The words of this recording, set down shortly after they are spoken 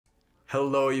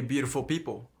Hello, you beautiful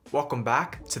people. Welcome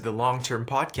back to the Long-Term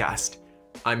Podcast.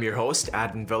 I'm your host,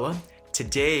 Adam Villa.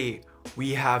 Today,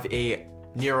 we have a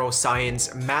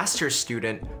neuroscience master's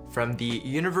student from the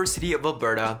University of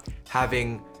Alberta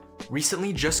having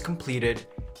recently just completed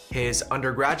his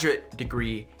undergraduate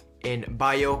degree in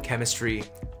biochemistry,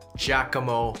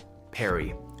 Giacomo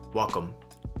Perri. Welcome.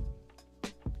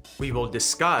 We will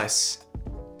discuss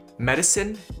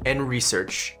medicine and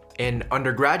research in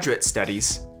undergraduate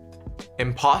studies,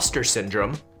 imposter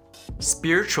syndrome,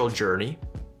 spiritual journey,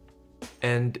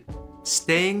 and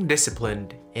staying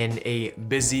disciplined in a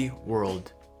busy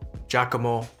world.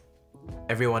 Giacomo,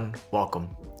 everyone,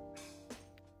 welcome.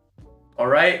 All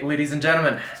right, ladies and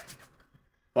gentlemen,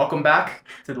 welcome back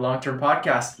to the Long-Term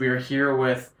Podcast. We are here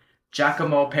with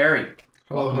Giacomo Perri.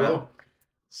 Hello.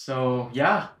 So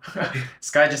yeah,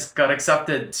 this guy just got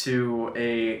accepted to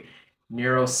a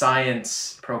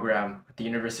neuroscience program at the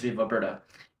University of Alberta,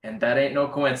 and that ain't no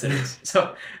coincidence.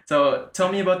 So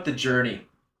tell me about the journey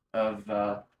of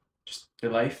just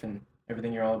your life and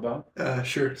everything you're all about.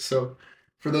 Sure. So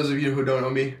for those of you who don't know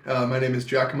me, my name is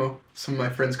Giacomo. Some of my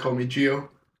friends call me Gio,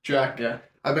 Jack. Yeah.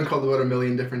 I've been called about a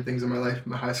million different things in my life.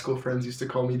 My high school friends used to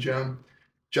call me Jam.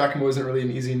 Giacomo isn't really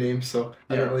an easy name, so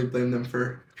I don't really blame them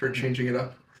for changing it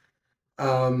up.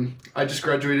 I just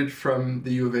graduated from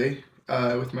the U of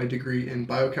A with my degree in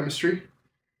biochemistry.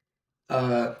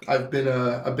 I've been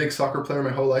a big soccer player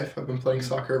my whole life. I've been playing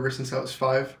soccer ever since I was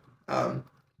 5.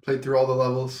 Played through all the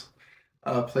levels,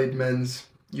 played men's,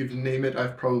 you name it,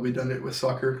 I've probably done it with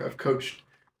soccer. I've coached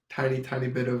tiny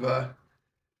bit of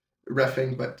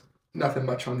reffing, but nothing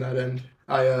much on that end.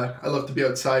 I love to be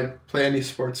outside, play any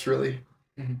sports really.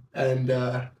 Mm-hmm. And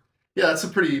yeah, that's a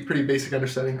pretty basic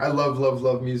understanding. I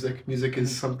love music. Music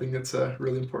is something that's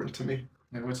really important to me.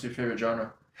 Like, what's your favorite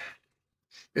genre?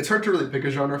 It's hard to really pick a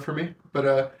genre for me,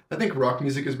 but I think rock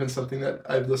music has been something that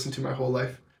I've listened to my whole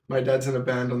life. My dad's in a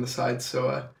band on the side,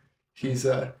 so he's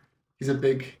a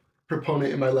big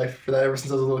proponent in my life for that. Ever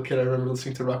since I was a little kid, I remember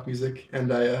listening to rock music,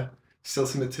 and I still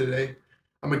listen to it today.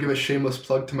 I'm gonna give a shameless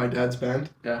plug to my dad's band.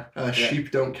 Yeah.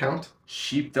 Sheep Don't Count.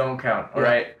 Sheep Don't Count. All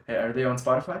right. Hey, are they on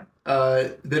Spotify?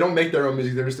 They don't make their own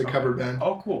music. They're just a cover band.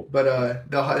 Oh, cool. But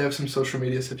they have some social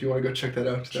media, so if you want to go check that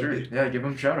out. Sure. Yeah, give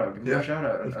them a shout out.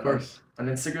 Of course. On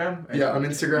Instagram? Yeah, on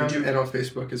Instagram and on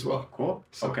Facebook as well. Cool.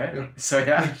 So, okay. Yeah. So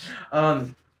yeah.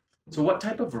 So what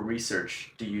type of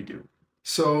research do you do?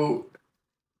 So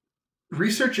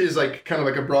research is like kind of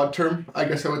like a broad term, I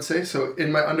guess I would say. So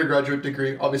in my undergraduate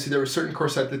degree, obviously there were certain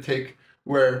courses I had to take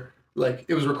where like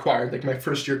it was required. Like my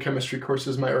first year chemistry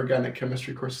courses, my organic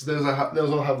chemistry courses, those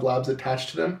all have labs attached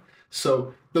to them.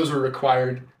 So those were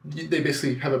required. They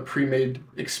basically have a pre-made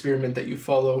experiment that you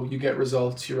follow, you get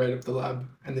results, you write up the lab,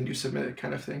 and then you submit it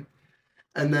kind of thing.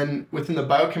 And then within the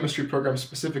biochemistry program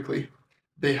specifically,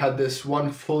 they had this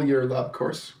one full year lab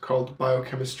course called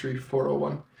Biochemistry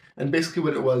 401. And basically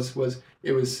what it was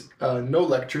no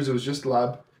lectures, it was just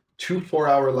lab, 2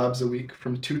 4-hour labs a week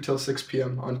from 2 till 6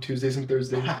 p.m. on Tuesdays and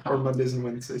Thursdays or Mondays and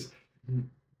Wednesdays.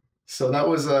 So that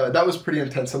was pretty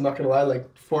intense, I'm not gonna lie,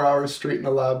 like 4 hours straight in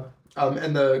the lab.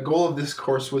 And the goal of this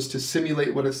course was to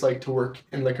simulate what it's like to work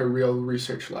in like a real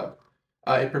research lab.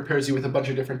 It prepares you with a bunch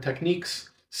of different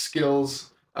techniques,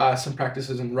 skills, some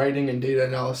practices in writing and data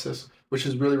analysis, which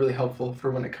is really helpful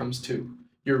for when it comes to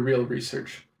your real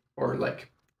research or like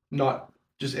not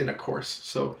just in a course.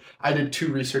 So I did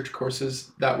 2 research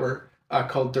courses that were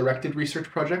called directed research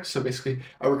projects. So basically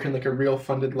I work in like a real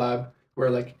funded lab where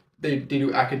like they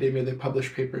do academia, they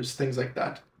publish papers, things like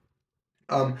that.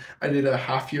 I did a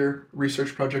half-year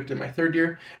research project in my 3rd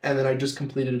year, and then I just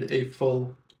completed a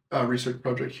full research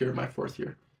project here in my 4th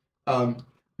year.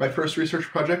 My first research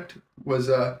project was,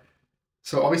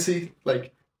 so obviously,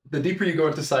 like, the deeper you go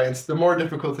into science, the more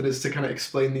difficult it is to kind of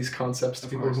explain these concepts to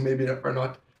people who maybe are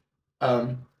not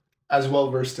as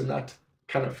well-versed in that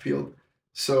kind of field.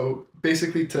 So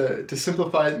basically, to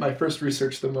simplify my first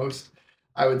research the most,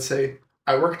 I would say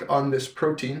I worked on this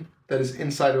protein that is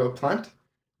inside of a plant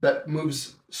that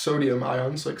moves sodium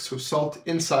ions, like so salt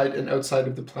inside and outside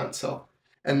of the plant cell.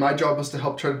 And my job was to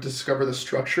help try to discover the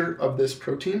structure of this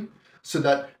protein so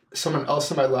that someone else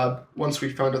in my lab, once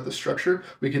we found out the structure,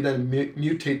 we could then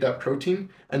mutate that protein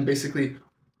and basically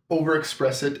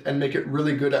overexpress it and make it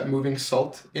really good at moving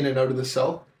salt in and out of the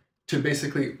cell to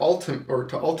basically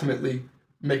ultimately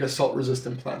make a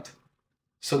salt-resistant plant.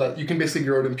 So that you can basically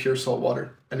grow it in pure salt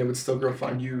water and it would still grow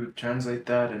fine. Can you translate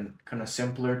that in kind of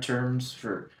simpler terms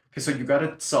for, okay, so you got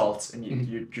it salts and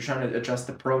you're trying to adjust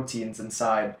the proteins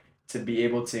inside to be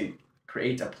able to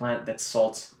create a plant that's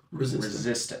salt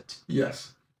resistant.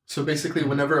 Yes. So basically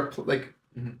whenever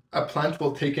a plant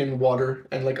will take in water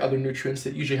and like other nutrients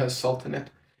that usually has salt in it.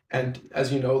 And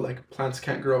as you know, like plants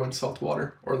can't grow in salt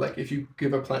water, or like if you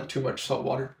give a plant too much salt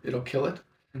water, it'll kill it.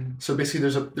 So basically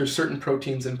there's certain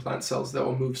proteins in plant cells that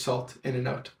will move salt in and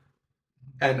out.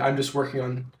 And I'm just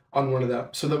working on one of them.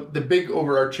 So the big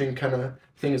overarching kind of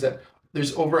thing is that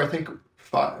there's over, I think,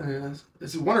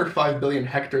 it's 1 or 5 billion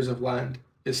hectares of land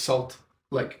is salt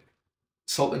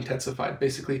intensified,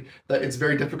 basically, that it's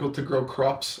very difficult to grow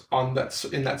crops on that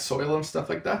in that soil and stuff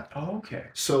like that. Oh, okay.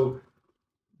 So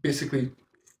basically,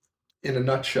 in a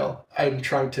nutshell, I'm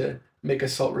trying to make a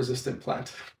salt resistant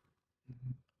plant.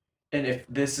 And if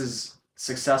this is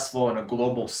successful on a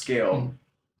global scale,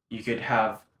 you could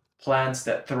have plants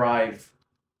that thrive,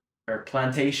 or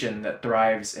plantation that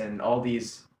thrives in all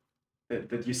these,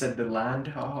 that you said the land,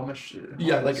 how much?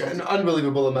 Yeah, like an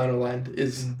unbelievable amount of land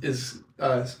is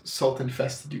salt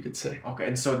infested, you could say. Okay,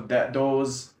 and so that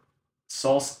those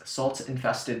salt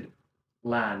infested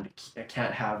land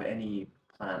can't have any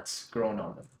plants grown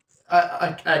on them.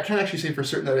 I can't actually say for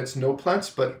certain that it's no plants,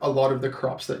 but a lot of the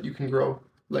crops that you can grow,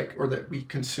 like, or that we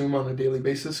consume on a daily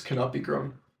basis, cannot be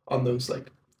grown on those,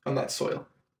 like, on that soil.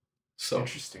 So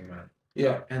interesting, man.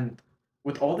 Yeah. And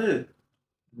with all the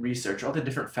research, all the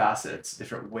different facets,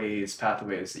 different ways,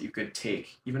 pathways that you could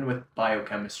take, even with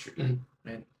biochemistry,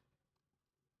 right?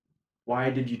 Why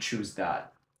did you choose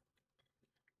that?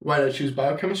 Why did I choose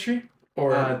biochemistry?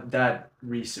 Or that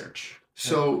research?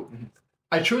 So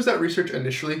I chose that research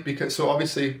initially because, so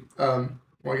obviously, well,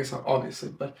 I guess not obviously,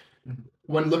 but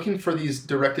when looking for these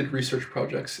directed research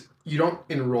projects, you don't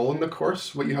enroll in the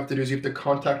course. What you have to do is you have to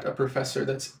contact a professor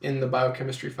that's in the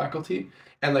biochemistry faculty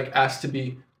and like ask to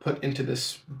be put into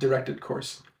this directed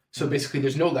course. So basically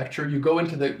there's no lecture. You go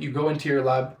into your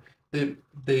lab, they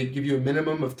give you a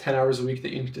minimum of 10 hours a week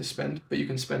that you need to spend, but you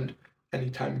can spend any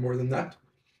time more than that.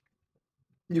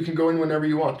 You can go in whenever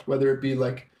you want, whether it be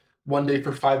like one day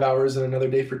for 5 hours and another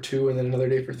day for 2 and then another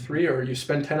day for 3, or you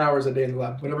spend 10 hours a day in the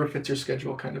lab, whatever fits your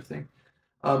schedule kind of thing.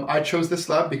 I chose this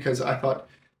lab because I thought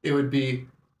it would be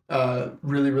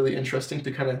really, really interesting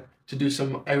to do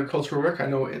some agricultural work. I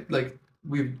know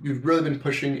we've really been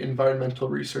pushing environmental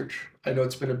research. I know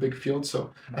it's been a big field,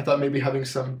 so I thought maybe having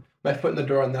my foot in the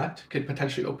door on that could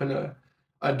potentially open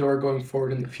a door going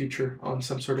forward in the future on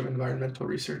some sort of environmental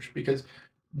research, because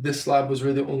this lab was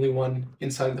really the only one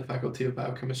inside of the Faculty of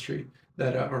Biochemistry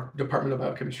or Department of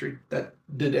Biochemistry that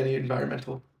did any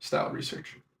environmental style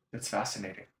research. That's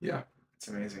fascinating. Yeah. It's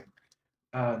amazing.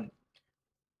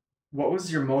 What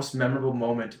was your most memorable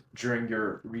moment during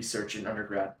your research in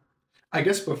undergrad? I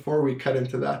guess before we cut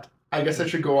into that, I guess I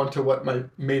should go on to what my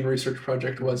main research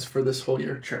project was for this whole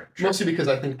year. Sure. Mostly because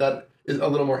I think that is a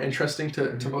little more interesting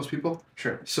to most people.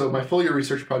 Sure. So my full year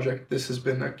research project, this has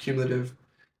been a cumulative,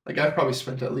 like I've probably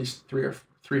spent at least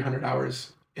 300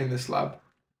 hours in this lab.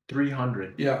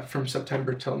 300? Yeah, from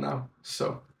September till now.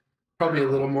 So probably a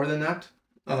little more than that.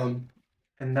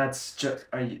 And that's just,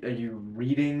 are you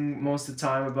reading most of the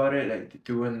time about it, like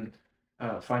doing,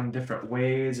 finding different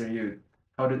ways,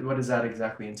 what does that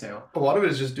exactly entail? A lot of it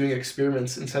is just doing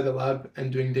experiments inside the lab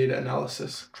and doing data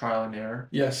analysis. Trial and error?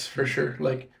 Yes, for sure.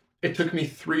 Like it took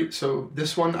me so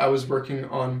this one I was working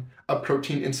on a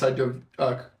protein inside of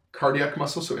cardiac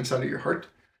muscle, so inside of your heart.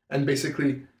 And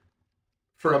basically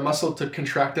for a muscle to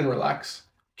contract and relax,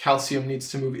 calcium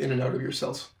needs to move in and out of your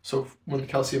cells. So when the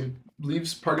calcium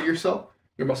leaves part of your cell,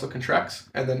 your muscle contracts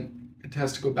and then it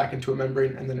has to go back into a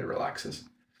membrane and then it relaxes.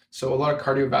 So a lot of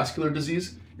cardiovascular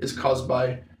disease is caused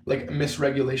by like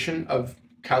misregulation of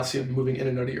calcium moving in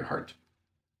and out of your heart.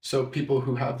 So people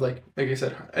who have like I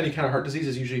said, any kind of heart disease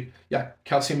is usually,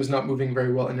 calcium is not moving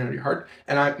very well in and out of your heart.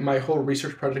 And my whole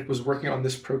research project was working on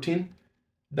this protein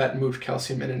that moved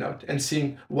calcium in and out and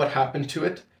seeing what happened to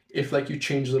it if like you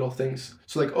change little things.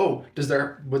 So like,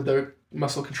 would the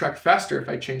muscle contract faster if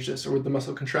I change this, or would the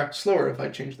muscle contract slower if I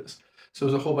change this? So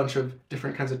there's a whole bunch of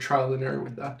different kinds of trial and error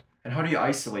with that. And how do you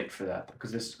isolate for that?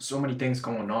 Because there's so many things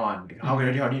going on. How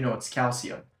do you know it's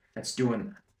calcium that's doing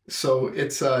that? So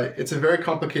it's a very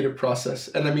complicated process.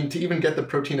 And I mean, to even get the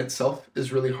protein itself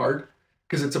is really hard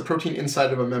because it's a protein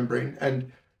inside of a membrane.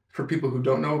 And for people who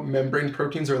don't know, membrane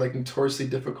proteins are like notoriously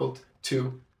difficult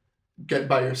to get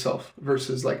by yourself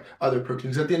versus like other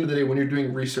proteins. At the end of the day, when you're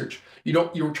doing research,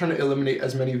 you're trying to eliminate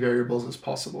as many variables as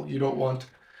possible. You don't want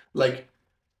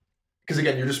because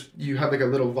again, you have like a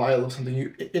little vial of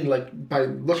something. By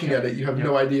looking at it, you have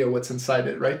no idea what's inside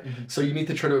it, right? So you need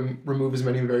to try to remove as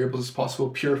many variables as possible,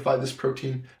 purify this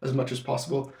protein as much as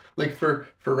possible. Like for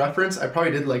reference, I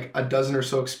probably did like a dozen or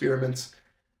so experiments,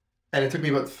 and it took me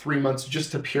about 3 months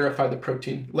just to purify the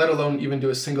protein, let alone even do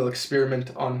a single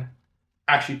experiment on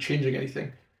actually changing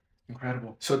anything.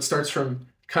 Incredible. So it starts from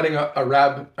cutting a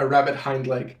rabbit hind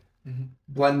leg,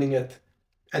 blending it,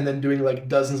 and then doing like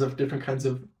dozens of different kinds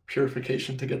of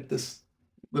purification to get this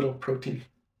little protein.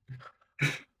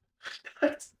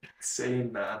 That's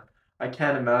insane, man. I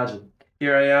can't imagine.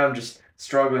 Here I am just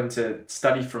struggling to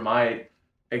study for my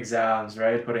exams,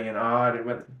 right? Putting in,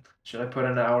 should I put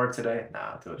in an hour today?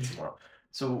 Nah, I'll do it tomorrow.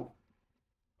 So,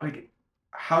 like,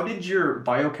 how did your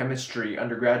biochemistry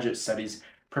undergraduate studies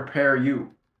prepare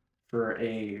you for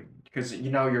because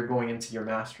you're going into your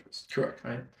master's, Correct.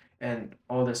 right? And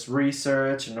all this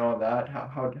research and all that,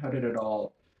 how did it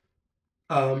all?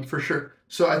 For sure.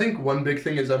 So I think one big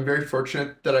thing is I'm very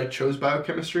fortunate that I chose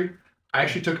biochemistry. I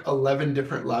actually took 11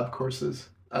 different lab courses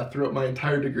throughout my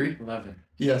entire degree. 11.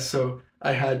 Yeah, so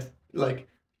I had like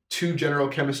 2 general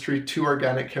chemistry, 2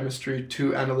 organic chemistry,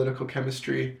 2 analytical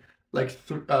chemistry, like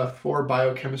 4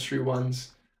 biochemistry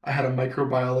ones. I had a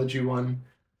microbiology one.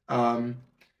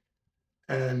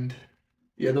 And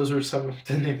yeah, those are some of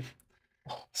the names.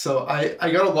 So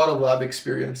I got a lot of lab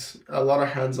experience, a lot of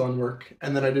hands-on work,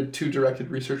 and then I did 2 directed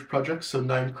research projects, so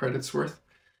 9 credits worth.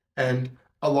 And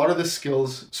a lot of the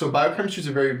skills, so biochemistry is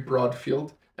a very broad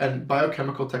field, and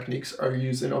biochemical techniques are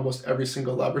used in almost every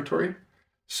single laboratory.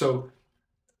 So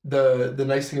the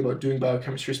nice thing about doing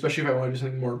biochemistry, especially if I want to do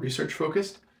something more research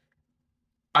focused,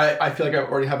 I feel like I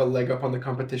already have a leg up on the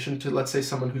competition to, let's say,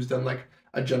 someone who's done like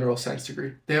a general science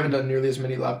degree. They haven't done nearly as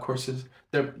many lab courses.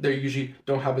 They usually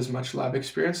don't have as much lab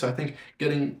experience. So I think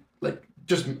getting like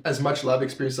just as much lab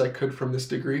experience as I could from this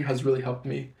degree has really helped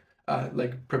me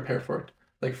like prepare for it.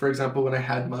 Like for example, when I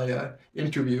had my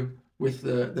interview with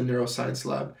the neuroscience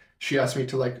lab, she asked me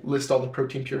to like list all the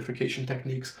protein purification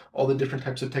techniques, all the different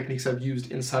types of techniques I've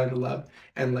used inside the lab,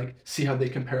 and like see how they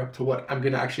compare up to what I'm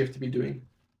gonna actually have to be doing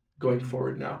going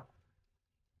forward now.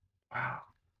 Wow,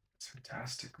 that's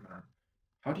fantastic, man.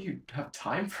 How do you have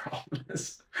time for all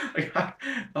this? Like,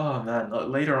 oh man,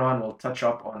 later on we'll touch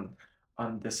up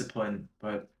on discipline,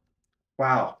 but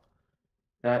wow,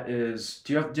 that is.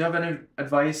 Do you have any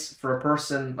advice for a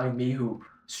person like me who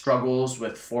struggles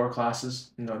with 4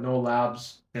 classes, no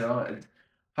labs, and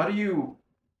how do you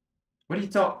what do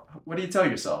you tell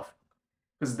yourself?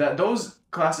 Because those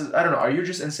classes, I don't know, are you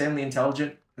just insanely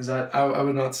intelligent? Is that I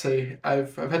would not say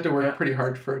I've had to work yeah? pretty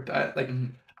hard for it.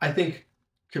 Mhm, I think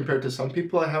compared to some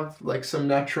people I have like some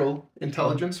natural mhm.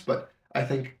 intelligence, but I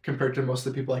think compared to most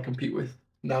of the people I compete with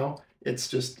now, it's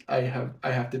just I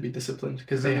have to be disciplined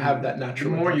because Because they have that the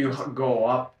natural more you intelligence. go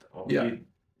up, Yeah.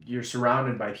 you're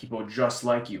surrounded by people just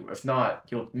like you. If not,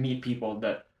 you'll meet people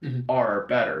that Hmm. are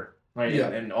better, right? Yeah.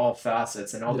 In all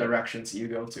facets and all Yeah. directions you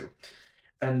go to.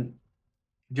 And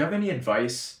do you have any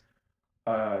advice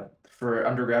for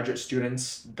undergraduate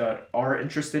students that are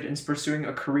interested in pursuing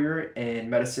a career in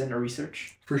medicine or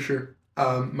research? For sure.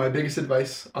 My biggest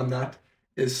advice on that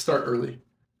is start early.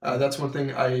 That's one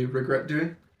thing I regret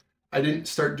doing. I didn't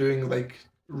start doing like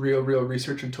real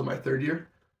research until my 3rd year.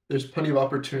 There's plenty of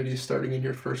opportunities starting in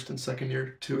your 1st and 2nd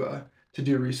year to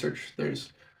do research.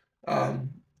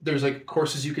 There's like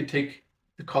courses you could take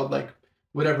called like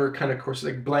whatever kind of course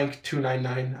like blank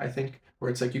 299 I think, where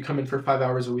it's like you come in for 5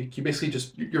 hours a week. You basically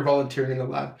just you're volunteering in the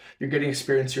lab. You're getting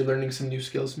experience. You're learning some new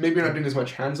skills. Maybe you're not doing as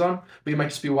much hands-on, but you might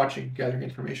just be watching, gathering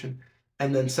information.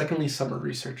 And then secondly, summer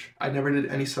research. I never did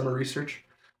any summer research.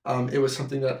 It was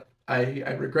something that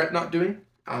I regret not doing.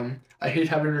 I hate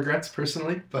having regrets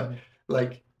personally, but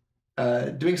like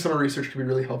doing summer research can be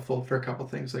really helpful for a couple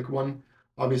things. Like one,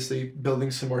 obviously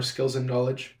building some more skills and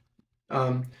knowledge.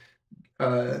 Um,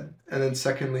 and then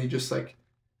secondly, just like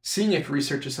seeing if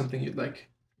research is something you'd like.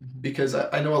 Mhm. Because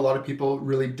I know a lot of people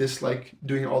really dislike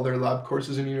doing all their lab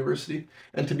courses in university.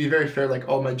 And to be very fair, like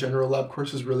all my general lab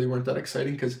courses really weren't that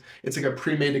exciting because it's like a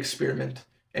pre-made experiment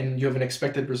and you have an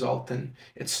expected result and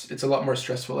it's a lot more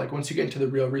stressful. Like once you get into the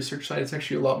real research side, it's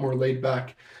actually a lot more laid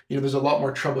back. There's a lot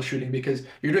more troubleshooting because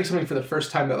you're doing something for the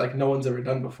first time that like no one's ever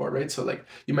done before, right? So like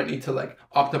you might need to like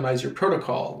optimize your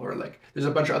protocol or like there's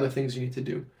a bunch of other things you need to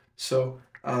do. So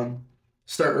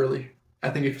start early. I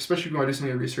think especially if you want to do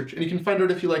something in research, and you can find out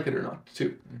if you like it or not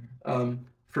too. Mhm.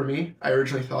 For me, I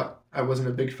originally thought I wasn't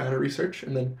a big fan of research,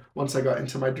 and then once I got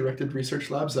into my directed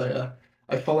research labs,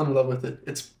 I fall in love with it.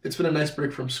 It's been a nice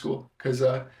break from school because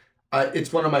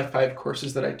it's one of my 5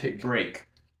 courses that I take. Break.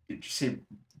 Did you say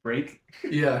break?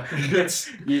 Yeah, it's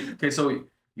Okay, so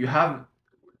you have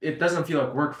it doesn't feel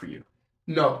like work for you.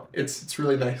 no, it's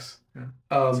really nice. Yeah,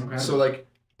 it's So incredible. like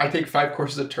I take 5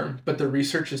 courses a term, but the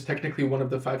research is technically one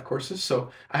of the 5 courses. So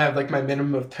I have like my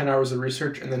minimum of 10 hours of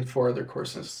research and then 4 other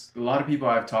courses. A lot of people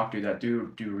I've talked to that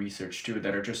do research too,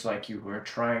 that are just like you, who are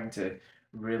trying to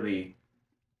really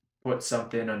put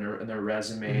something on their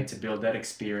resume to build that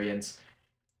experience,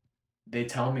 they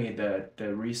tell me that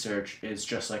the research is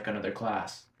just like another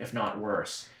class, if not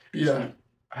worse. Yeah. So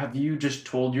have you just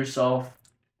told yourself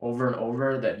over and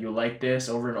over that you like this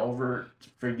over and over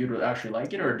for you to actually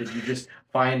like it, or did you just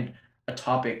find a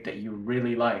topic that you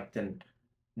really liked and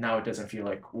now it doesn't feel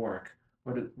like work?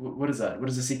 What is that? What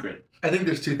is the secret? I think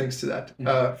there's two things to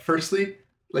that. Firstly,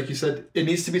 like you said, it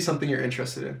needs to be something you're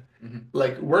interested in.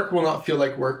 Like work will not feel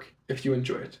like work if you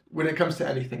enjoy it. When it comes to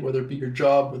anything, whether it be your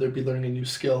job, whether it be learning a new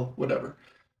skill, whatever.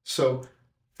 So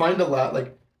find a lab,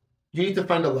 like you need to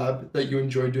find a lab that you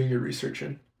enjoy doing your research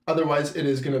in. Otherwise, it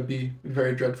is going to be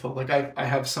very dreadful. Like I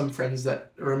have some friends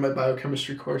that are in my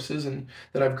biochemistry courses and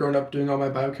that I've grown up doing all my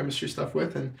biochemistry stuff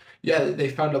with. And yeah, they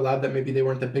found a lab that maybe they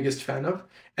weren't the biggest fan of.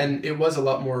 And it was a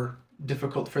lot more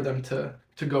difficult for them to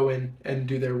go in and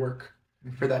do their work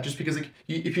for that. Just because like,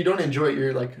 if you don't enjoy it,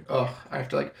 you're like, oh, I have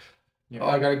to like, oh,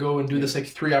 I got to go and do this like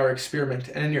 3-hour experiment.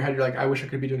 And in your head, you're like, I wish I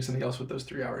could be doing something else with those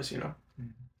 3 hours, you know?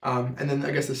 And then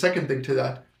I guess the second thing to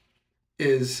that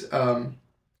is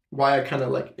why I kind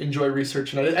of like enjoy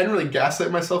research, and I didn't really gaslight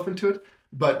myself into it,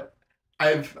 but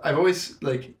I've always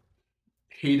like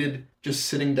hated just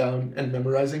sitting down and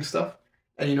memorizing stuff.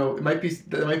 And you know,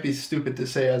 that might be stupid to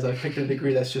say as I picked a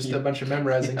degree that's just a bunch of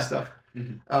memorizing stuff.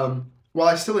 While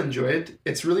I still enjoy it,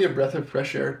 it's really a breath of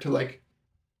fresh air to like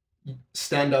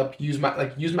stand up, use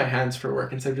my hands for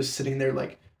work instead of just sitting there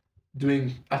like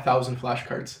doing 1,000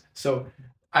 flashcards. So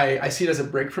I see it as a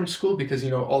break from school because, you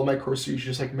know, all my courses are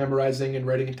just like memorizing and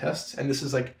writing tests. And this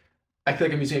is like, I feel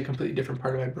like I'm using a completely different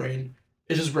part of my brain.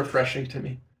 It's just refreshing to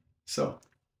me. So.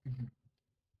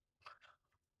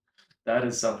 That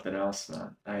is something else,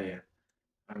 man. I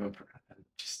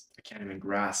can't even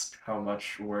grasp how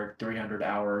much work, 300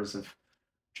 hours of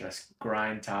just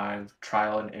grind time,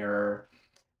 trial and error.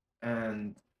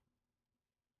 And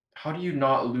how do you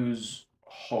not lose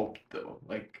hope though?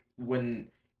 Like when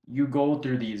you go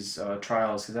through these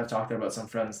trials, because I've talked about some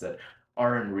friends that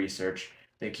are in research,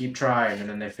 they keep trying and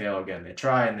then they fail again. They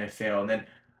try and they fail. And then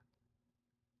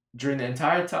during the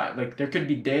entire time, like there could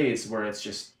be days where it's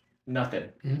just nothing,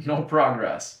 no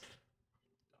progress.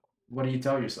 What do you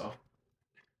tell yourself?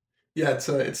 Yeah, it's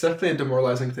definitely a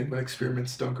demoralizing thing when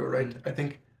experiments don't go right. I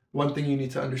think one thing you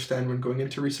need to understand when going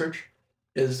into research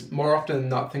is more often than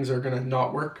not, things are going to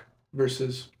not work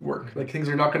versus work. Like things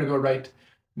are not going to go right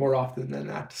more often than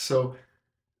that. So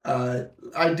I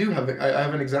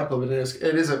have an example of it.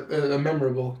 It is a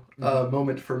memorable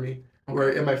moment for me where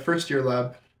in my first year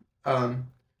lab,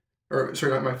 or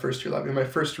sorry, not my first year lab, in my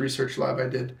first research lab I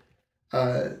did,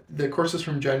 the course is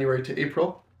from January to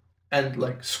April, and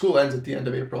like school ends at the end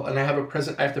of April, and I have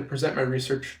to present my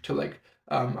research to like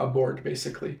a board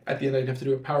basically. At the end, I'd have to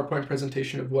do a PowerPoint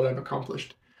presentation of what I've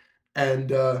accomplished.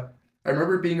 And I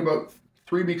remember being about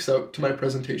 3 weeks out to my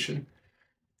presentation,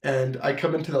 and I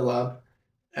come into the lab,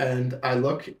 and I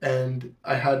look, and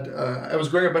I was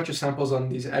growing a bunch of samples on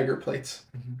these agar plates,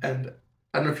 and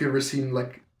I don't know if you've ever seen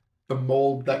like the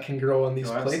mold that can grow on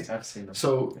these plates. I've seen them.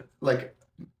 So like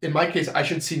in my case, I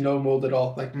should see no mold at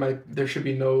all. Like there should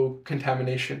be no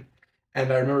contamination.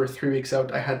 And I remember 3 weeks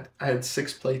out, I had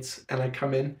 6 plates, and I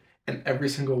come in, and every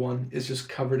single one is just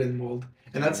covered in mold.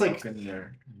 And that's like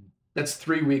that's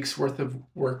 3 weeks worth of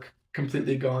work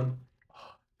completely gone.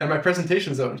 And my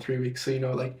presentation's out in 3 weeks, so you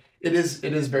know, like it is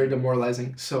very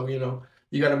demoralizing. So you know,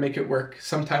 you got to make it work.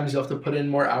 Sometimes you have to put in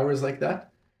more hours like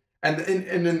that. And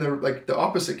in the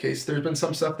opposite case, there's been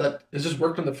some stuff that has just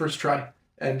worked on the first try,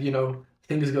 and you know,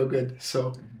 things go good.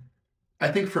 So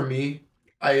I think for me,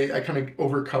 I kind of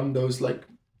overcome those like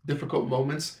difficult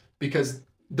moments because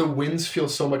the wins feel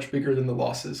so much bigger than the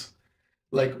losses.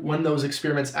 Like when those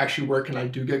experiments actually work and I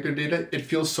do get good data, it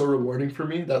feels so rewarding for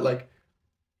me that like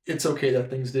it's okay that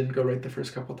things didn't go right the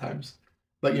first couple times.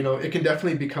 But you know, it can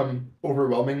definitely become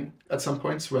overwhelming at some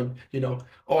points when, you know,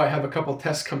 oh, I have a couple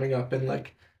tests coming up and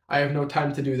like I have no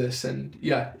time to do this. And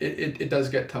yeah, it does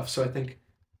get tough. So I think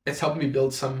it's helped me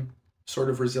build some sort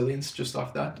of resilience just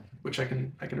off that, which I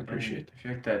can appreciate. And I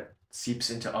feel like that seeps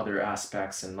into other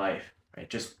aspects in life, right?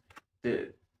 Just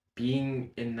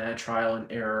being in that trial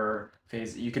and error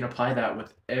phase, you can apply that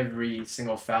with every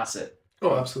single facet.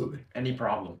 Oh, absolutely. Any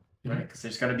problem, right? Because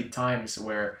there's going to be times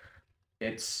where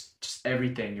it's just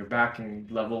everything. You're back in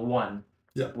level 1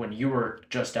 when you were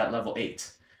just at level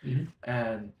 8.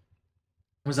 And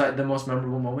was that the most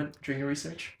memorable moment during your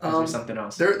research? Or was there something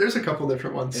else? There's a couple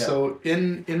different ones. Yeah. So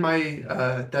in my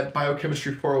that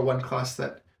biochemistry 401 class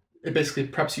that it basically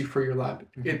preps you for your lab.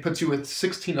 It puts you with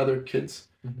 16 other kids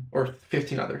or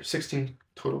 16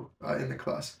 total in the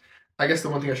class. I guess the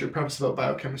one thing I should preface about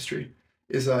biochemistry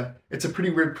is it's a pretty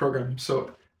weird program.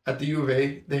 So at the U of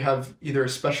A, they have either a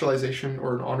specialization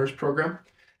or an honors program,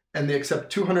 and they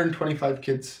accept 225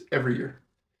 kids every year.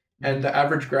 And the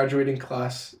average graduating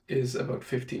class is about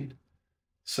 15.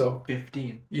 So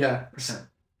 15%. yeah,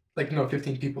 like no,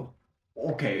 15 people.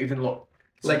 Okay, even low.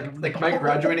 Like my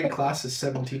graduating class is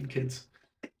 17 kids.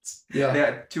 Yeah. They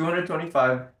had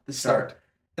 225 to start.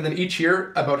 And then each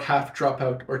year, about half drop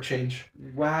out or change.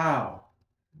 Wow.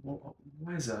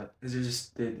 Why is that? Is it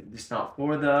just it's not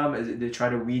for them? Is it they try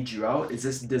to weed you out? Is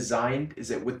this designed? Is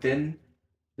it within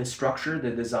the structure,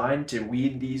 the design to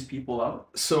weed these people out?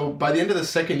 So by the end of the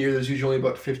second year, there's usually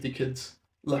about 50 kids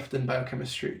left in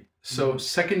biochemistry. So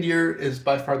second year is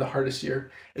by far the hardest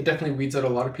year. It definitely weeds out a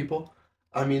lot of people.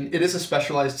 I mean, it is a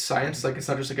specialized science. Like it's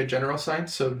not just like a general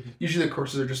science. So usually the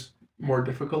courses are just more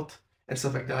difficult and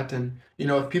stuff like that. And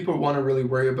if people want to really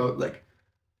worry about like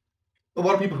a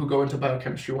lot of people who go into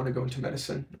biochemistry want to go into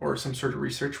medicine or some sort of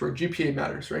research where GPA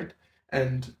matters, right?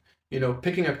 And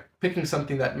picking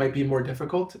something that might be more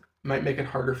difficult might make it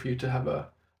harder for you to have a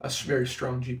very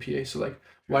strong GPA. So like,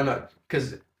 why not?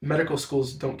 Because medical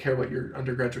schools don't care what your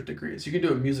undergraduate degree is. You could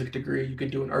do a music degree, you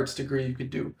could do an arts degree, you could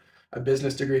do a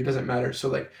business degree, it doesn't matter. So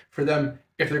like for them,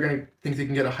 if they're going to think they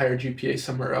can get a higher GPA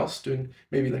somewhere else doing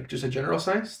maybe like just a general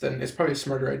science, then it's probably a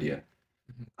smarter idea.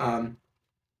 Or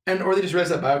they just realize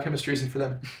that biochemistry isn't for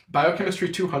them. Biochemistry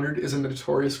 200 is a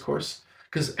notorious course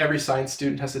because every science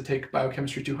student has to take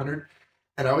biochemistry 200.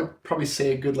 And I would probably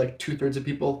say a good like 2/3 of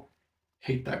people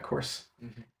hate that course.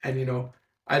 And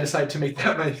I decided to make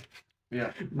that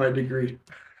my degree.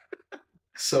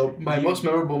 So my most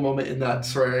memorable moment in that,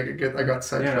 sorry, I got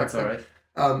sidetracked. Yeah, that's all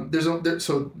right.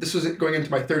 So this was going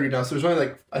into my 30 now. So there's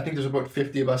only I think there's about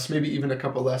 50 of us, maybe even a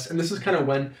couple less. And this is kind of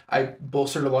when I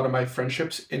bolstered a lot of my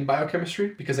friendships in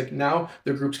biochemistry because like now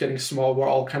the group's getting small. We're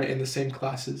all kind of in the same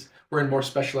classes. We're in more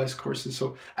specialized courses.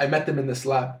 So I met them in this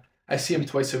lab. I see them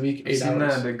twice a week, 8 hours. I've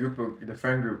seen the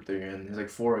friend group they're in. There's like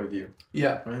 4 of you.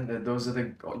 Yeah. Right? Those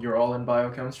are you're all in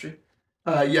biochemistry?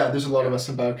 Yeah, there's a lot of us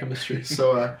in biochemistry.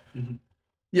 So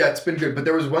yeah, it's been good. But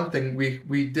there was one thing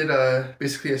we did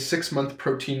basically a 6-month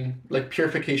protein like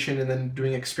purification and then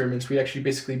doing experiments. We actually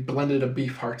basically blended a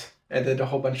beef heart and did a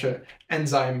whole bunch of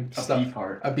enzyme stuff.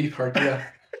 A beef heart, yeah.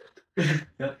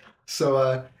 Yeah.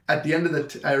 So at the end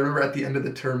of I remember at the end of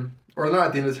the term, or not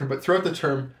at the end of the term, but throughout the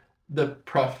term, the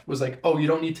prof was like, "Oh, you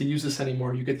don't need to use this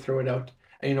anymore. You could throw it out."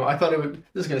 And I thought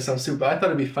this is gonna sound stupid, but I thought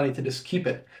it'd be funny to just keep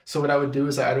it. So what I would do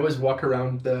is I'd always walk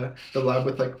around the lab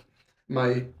with like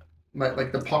my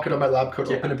like the pocket of my lab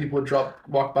coat open, and people would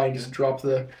walk by and just drop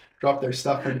their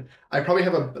stuff. And I probably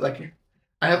have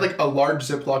I have like a large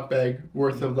Ziploc bag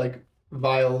worth of like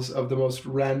vials of the most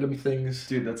random things.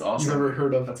 Dude, that's awesome. You've ever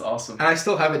heard of. That's awesome. And I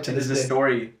still have it to this day. There's a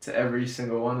story to every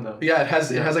single one of them. Yeah, it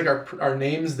has like our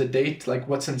names, the date, like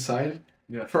what's inside.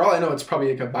 Yeah. For all I know, it's probably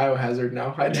like a biohazard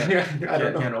now. I don't know.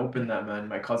 I can't open that, man.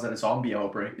 Might cause a zombie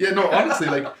outbreak. Yeah, no, honestly,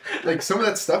 like some of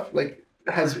that stuff like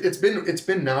it's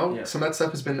been now. Yeah. Some of that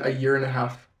stuff has been a year and a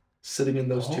half sitting in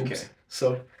those tubes.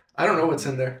 So I don't know what's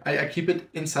in there. I keep it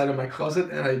inside of my closet,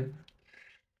 and I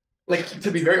like,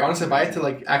 to be very honest, if I had to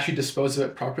like actually dispose of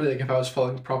it properly, like if I was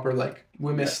following proper like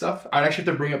WMIS stuff, I'd actually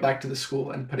have to bring it back to the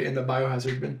school and put it in the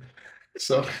biohazard bin.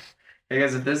 So hey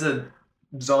guys, if there's a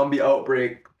zombie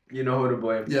outbreak, you know who to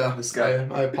blame. Yeah, this guy.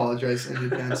 I apologize in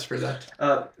advance for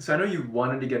that. So I know you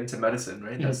wanted to get into medicine,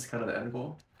 right? That's kind of the end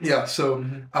goal. Yeah. So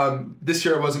this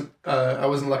year I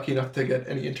wasn't lucky enough to get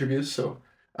any interviews, so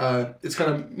it's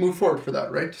kind of move forward for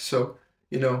that, right? So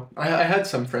I had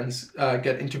some friends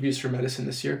get interviews for medicine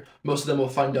this year. Most of them will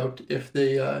find out if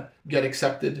they get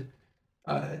accepted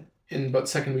in about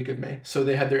second week of May. So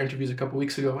they had their interviews a couple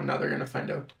weeks ago, and now they're going to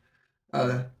find out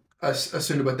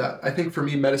soon about that. I think for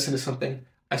me, medicine is something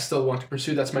I still want to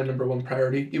pursue. That's my number one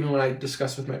priority. Even when I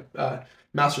discuss with my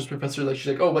master's professor, like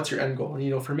she's like, "Oh, what's your end goal?"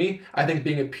 And for me, I think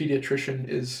being a pediatrician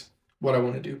is what I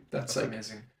want to do. That's like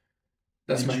amazing.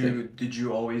 That's my thing. Did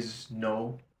you always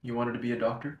know you wanted to be a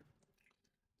doctor?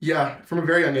 Yeah, from a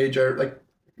very young age,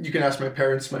 you can ask my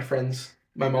parents, my friends,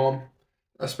 my mom,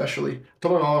 especially. I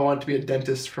told my mom I wanted to be a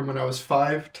dentist from when I was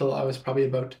 5 till I was probably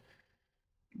about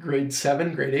grade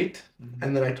 7, grade 8.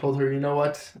 And then I told her, you know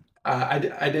what? I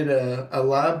did a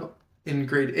lab in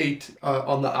grade 8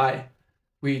 on the eye.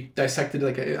 We dissected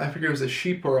I figured it was a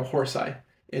sheep or a horse eye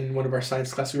in one of our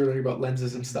science classes. We were learning about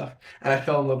lenses and stuff. And I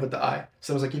fell in love with the eye.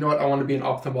 So I was like, you know what? I want to be an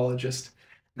ophthalmologist.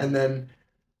 And then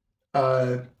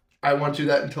I want to do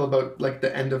that until about like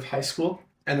the end of high school.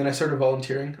 And then I started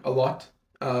volunteering a lot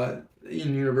in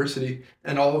university.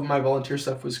 And all of my volunteer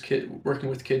stuff was working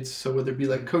with kids. So whether it be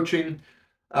like coaching,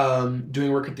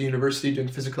 doing work at the university, doing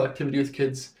physical activity with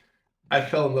kids, I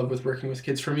fell in love with working with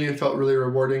kids. For me, it felt really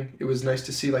rewarding. It was nice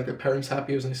to see like the parents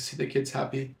happy. It was nice to see the kids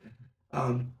happy.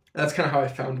 That's kind of how I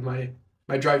found my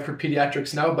drive for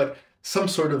pediatrics now. But some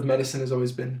sort of medicine has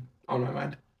always been on my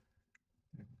mind.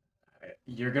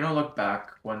 You're gonna look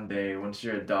back one day once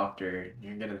you're a doctor.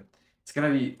 It's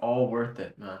gonna be all worth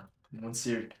it, man. Once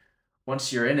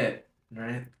you're in it,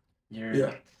 right?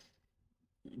 Yeah,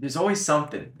 There's always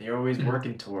something you're always Mhm.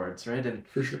 working towards, right? And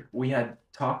for sure. we had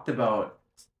talked about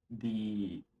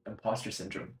the imposter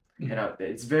syndrome. Mhm.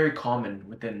 It's very common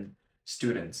within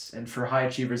students and for high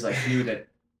achievers like you that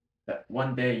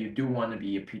one day you do want to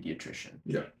be a pediatrician.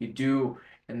 Yeah. You do,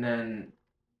 and then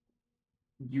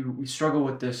we struggle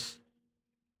with this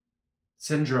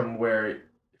syndrome where,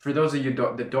 for those of you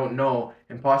that don't know,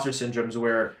 imposter syndrome is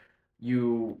where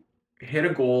you hit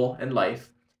a goal in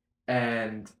life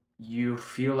and you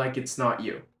feel like it's not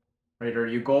you, right? Or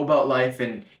you go about life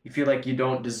and you feel like you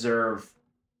don't deserve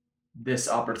this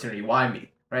opportunity. Why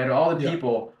me, right? All the Yeah.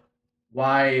 people,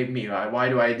 why me? Why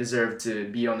do I deserve to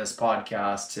be on this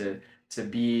podcast, to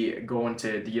be going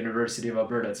to the University of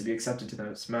Alberta, to be accepted to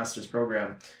this master's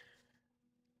program?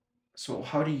 So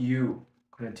how do you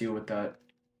kind of deal with that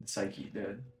psyche?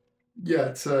 Yeah,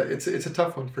 it's a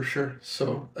tough one for sure.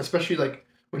 So especially like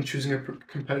when choosing a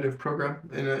competitive program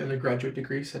in a graduate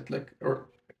degree set like or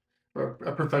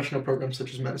a professional program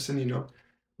such as medicine,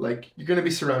 like you're gonna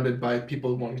be surrounded by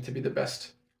people wanting to be the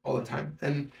best all the time,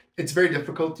 and it's very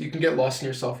difficult. You can get lost in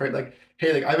yourself, right? Like,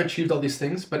 hey, like I've achieved all these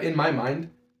things, but in my mind,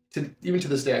 even to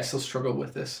this day, I still struggle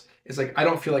with this. It's like I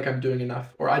don't feel like I'm doing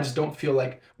enough, or I just don't feel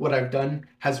like what I've done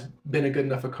has been a good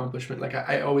enough accomplishment. Like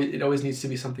I always, it always needs to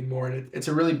be something more, and it's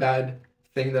a really bad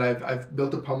thing that I've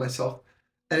built upon myself,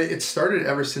 and it started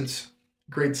ever since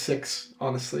grade 6,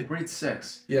 honestly. Grade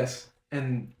 6. Yes.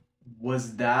 And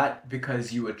was that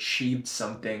because you achieved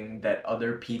something that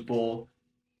other people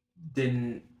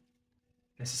didn't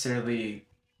necessarily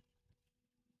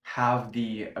have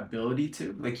the ability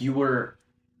to? Like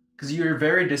because you're a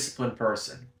very disciplined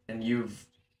person and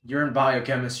you're in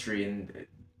biochemistry and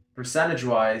percentage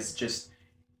wise, just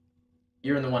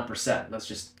you're in the 1%. Let's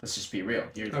just be real.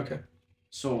 Okay.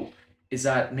 So is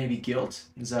that maybe guilt?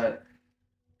 Is that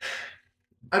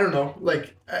I don't know.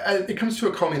 Like, it comes to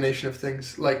a culmination of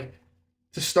things. Like,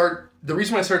 to start, the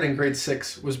reason why I started in grade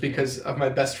 6 was because of my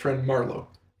best friend Marlo.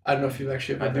 I don't know if you've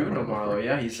actually ever I met do know before. Marlo.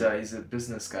 Yeah, he's a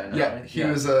business guy now, Yeah, right? he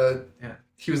Yeah. was Yeah.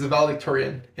 he was the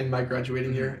valedictorian in my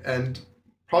graduating year, and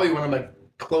probably one of my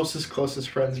closest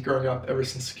friends growing up ever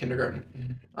since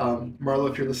kindergarten.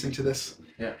 Marlo, if you're listening to this,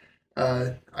 Yeah.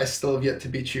 I still have yet to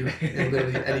beat you in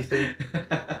literally anything.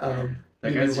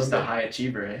 That Maybe guy's one just a day. high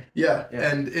achiever, eh? Yeah,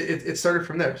 Yeah. and it started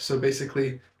from there. So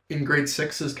basically, in grade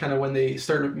 6 is kind of when they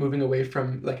started moving away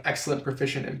from like excellent,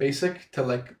 proficient, and basic to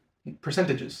like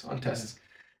percentages on tests.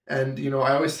 And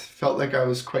I always felt like I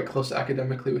was quite close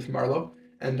academically with Marlo,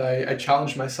 and I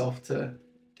challenged myself to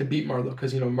beat Marlo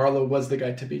because Marlo was the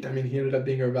guy to beat. I mean, he ended up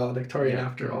being our valedictorian Yeah.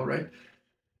 after all, right?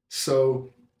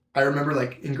 So I remember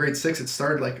like in grade 6, it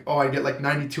started like, oh, I get like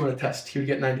 92 on a test. He would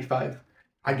get 95.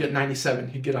 I'd get 97.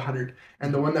 He'd get 100.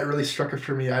 And the one that really struck it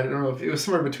for me, I don't know if it was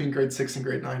somewhere between grade 6 and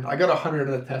grade 9. I got 100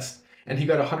 on the test, and he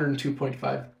got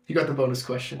 102.5. He got the bonus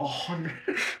question. 100.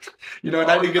 And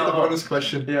I didn't get the bonus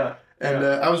question. Yeah. And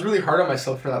I was really hard on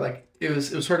myself for that. Like it was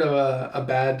sort of a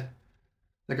bad,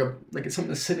 like it's something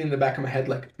that's sitting in the back of my head.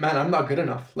 Like, man, I'm not good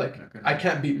enough. Like Not good I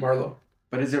can't beat Marlo.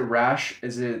 But is it rash?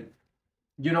 Is it,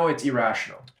 it's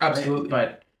irrational. right? Absolutely.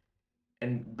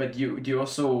 But you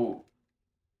also,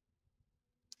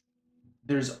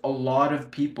 there's a lot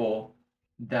of people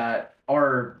that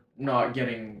are not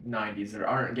getting 90s or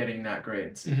aren't getting that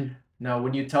grades. Mhm. Now,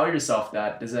 when you tell yourself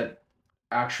that, does that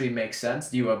actually make sense?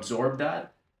 Do you absorb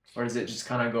that? Or does it just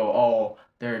kind of go, oh,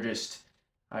 they're just,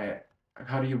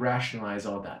 how do you rationalize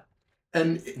all that?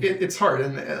 And it's hard.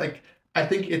 And like I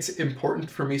think it's important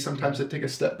for me sometimes to take a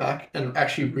step back and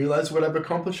actually realize what I've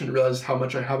accomplished and realize how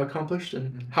much I have accomplished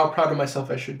and how proud of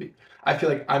myself I should be. I feel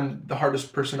like I'm the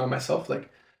hardest person on myself. Like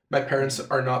my parents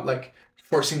are not like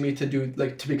forcing me to do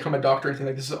like to become a doctor or anything.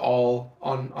 Like this is all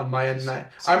on my end, and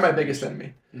I'm my biggest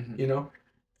enemy.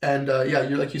 And yeah,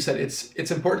 you're like you said,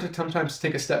 it's important to sometimes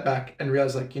take a step back and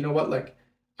realize like what, like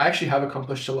I actually have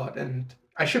accomplished a lot and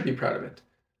I should be proud of it.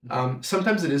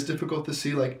 Sometimes it is difficult to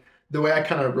see like the way I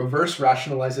kind of reverse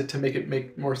rationalize it to make it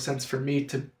make more sense for me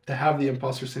to have the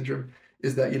imposter syndrome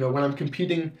is that when I'm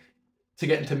competing to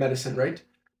get into medicine, right?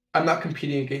 I'm not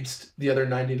competing against the other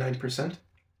 99%.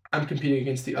 I'm competing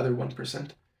against the other 1%.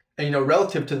 And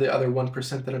relative to the other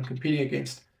 1% that I'm competing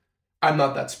against, I'm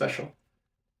not that special.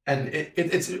 And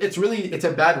it's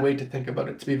a bad way to think about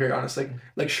it, to be very honest.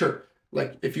 Like sure,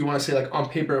 like if you want to say like on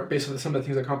paper, based on some of the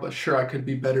things I accomplished, sure, I could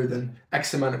be better than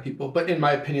X amount of people. But in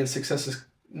my opinion, success is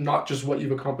not just what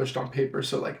you've accomplished on paper.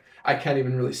 So like I can't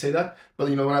even really say that. But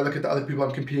you know, when I look at the other people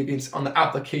I'm competing against on the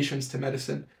applications to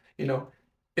medicine, you know,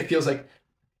 it feels like,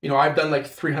 you know, I've done like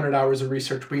 300 hours of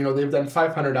research, but you know, they've done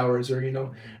 500 hours, or you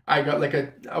know, I got like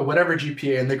a whatever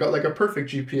GPA and they got like a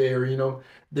perfect GPA, or you know,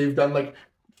 they've done like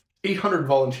 800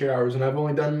 volunteer hours and I've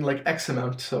only done like X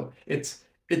amount. So it's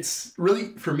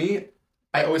really, for me,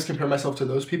 I always compare myself to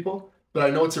those people, but I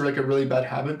know it's like a really bad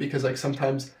habit because like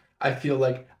sometimes I feel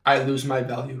like I lose my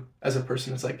value as a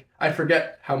person. It's like I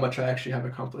forget how much I actually have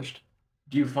accomplished.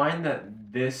 Do you find that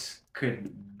this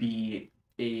could be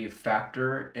a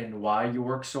factor in why you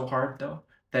work so hard, though?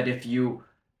 That if you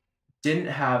didn't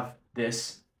have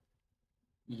this,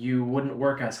 you wouldn't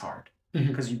work as hard.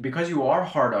 Mhm. Because you are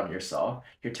hard on yourself,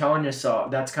 you're telling yourself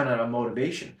that's kind of a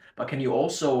motivation. But can you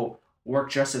also work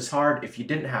just as hard if you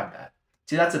didn't have that?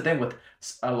 See, that's the thing with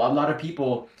a lot of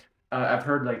people. I've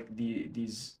heard like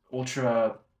these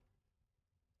ultra,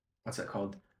 what's that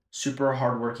called? Super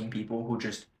hardworking people who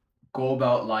just go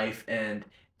about life and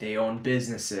they own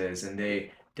businesses and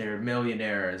they're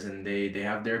millionaires and they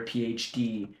have their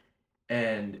PhD,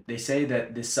 and they say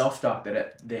that the self-talk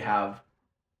that they have,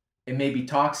 it may be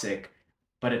toxic,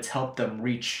 but it's helped them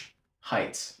reach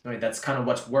heights. Right? That's kind of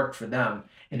what's worked for them,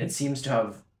 and it seems to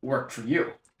have worked for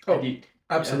you. Oh, You-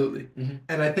 absolutely. yeah. Mhm.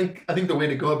 And I think the way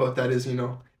to go about that is, you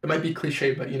know, it might be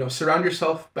cliche, but you know, surround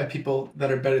yourself by people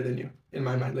that are better than you, in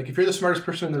my mind. Like if you're the smartest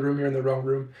person in the room, you're in the wrong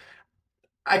room.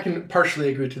 I can partially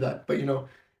agree to that, but you know,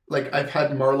 like I've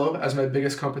had Marlowe as my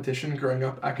biggest competition growing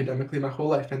up academically my whole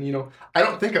life, and you know, I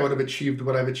don't think I would have achieved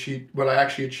what I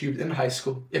actually achieved in high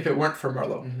school if it weren't for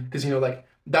Marlowe, Mhm. because you know, like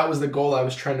that was the goal I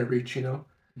was trying to reach. You know,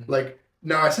 Mhm. like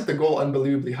now I set the goal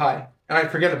unbelievably high, and I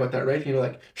forget about that, right? You know,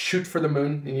 like shoot for the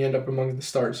moon and you end up among the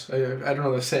stars. I don't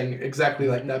know the saying exactly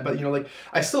like that, but you know, like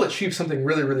I still achieved something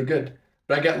really really good,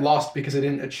 but I get lost because I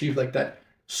didn't achieve like that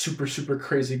super super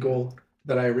crazy goal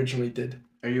that I originally did.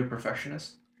 Are you a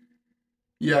perfectionist?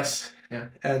 Yes, Yeah.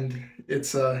 and it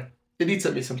eats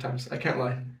at me sometimes. I can't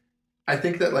lie. I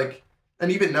think that like,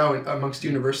 and even now amongst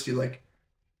university, like,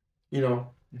 you know,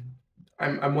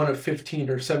 I'm one of 15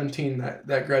 or 17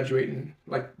 that graduate, and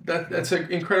like that's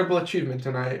an incredible achievement,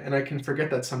 and I can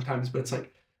forget that sometimes, but it's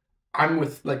like I'm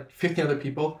with like 15 other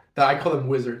people that I call them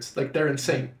wizards. Like they're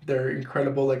insane. They're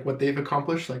incredible. Like what they've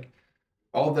accomplished, like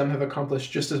all of them have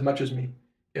accomplished just as much as me,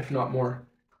 if not more.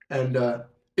 And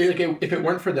if it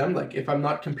weren't for them, like if I'm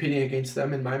not competing against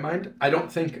them in my mind, I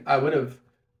don't think I would have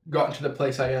gotten to the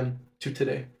place I am to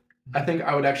today. I think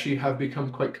I would actually have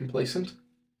become quite complacent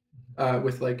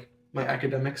with like my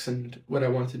academics and what I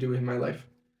want to do in my life.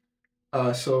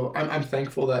 So I'm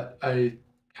thankful that I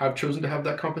have chosen to have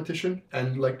that competition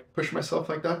and like push myself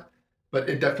like that. But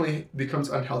it definitely becomes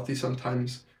unhealthy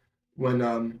sometimes when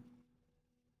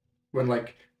when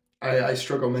like I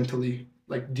struggle mentally,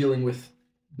 like dealing with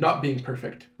not being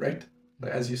perfect, right?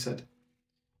 Like, as you said.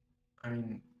 I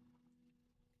mean,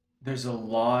 there's a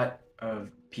lot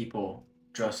of people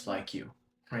just like you,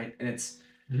 right? And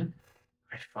Mhm.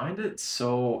 I find it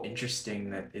so interesting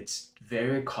that it's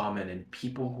very common in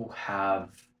people who have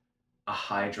a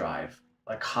high drive,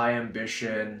 like high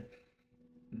ambition,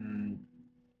 mm,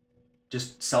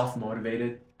 just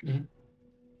self-motivated. Mhm.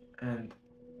 And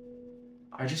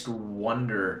I just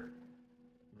wonder,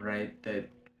 right, that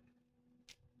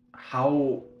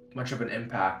how much of an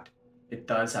impact it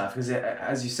does have. Because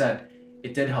as you said,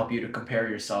 it did help you to compare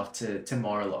yourself to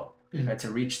Marlowe, Mhm. right,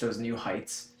 to reach those new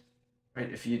heights,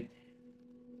 right? I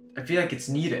feel like it's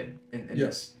needed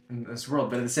Yeah. in this world,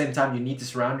 but at the same time, you need to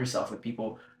surround yourself with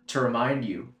people to remind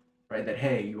you, right, that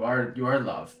hey, you are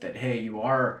loved, that hey, you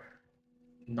are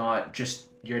not just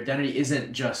your identity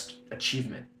isn't just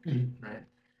achievement, Mhm. right?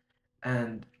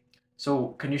 And so,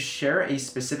 can you share a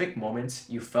specific moment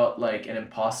you felt like an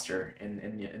imposter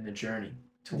in the journey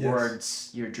Yes. towards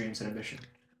your dreams and ambition?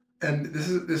 And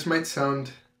this might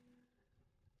sound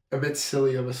a bit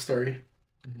silly of a story,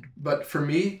 Mhm. but for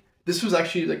me, this was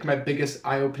actually like my biggest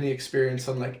eye-opening experience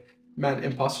on like, man,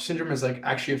 imposter syndrome is like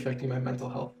actually affecting my mental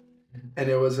health. Mhm. And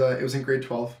it was in grade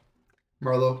 12.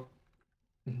 Marlo,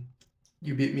 Mhm.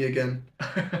 you beat me again.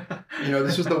 You know,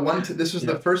 this was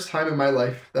the Yeah. first time in my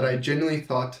life that I genuinely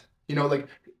thought, you know, like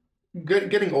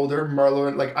getting older,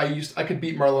 Marlo, like I could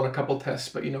beat Marlo in a couple tests,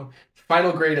 but you know,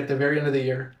 final grade at the very end of the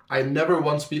year, I never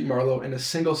once beat Marlo in a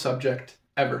single subject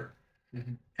ever.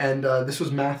 Mhm. And this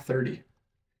was math 30.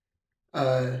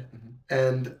 Mhm.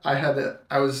 And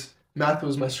math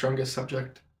was my strongest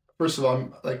subject. First of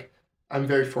all, I'm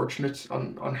very fortunate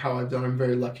on how I've done. I'm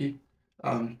very lucky.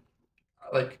 Um,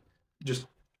 like just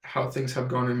how things have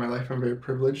gone in my life. I'm very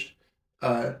privileged.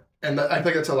 And I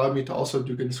think that's allowed me to also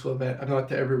do good in school. That I'm not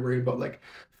to ever worry about like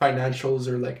financials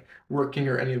or like working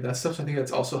or any of that stuff. So I think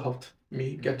that's also helped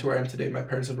me get to where I am today. My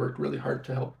parents have worked really hard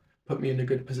to help put me in a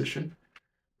good position.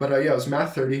 But yeah, it was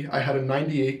Math 30. I had a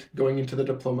 98 going into the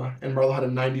diploma, and Marlo had a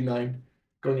 99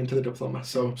 going into the diploma.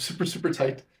 So super, super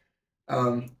tight.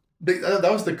 Um,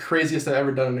 that was the craziest I've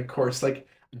ever done in a course. Like,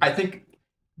 I think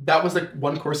that was like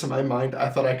one course in my mind. I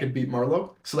thought I could beat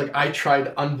Marlo. So like I tried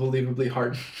unbelievably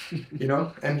hard,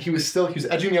 and he was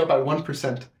edging me out by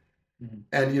 1%.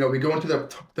 And we go into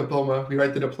the diploma, we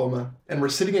write the diploma, and we're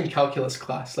sitting in calculus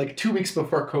class, like 2 weeks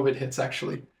before COVID hits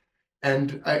actually.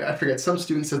 And I forget, some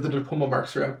students said the diploma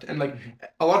marks are out. And like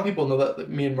a lot of people know that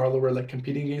me and Marlo were like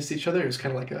competing against each other. It was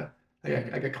kind of like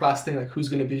a class thing, like who's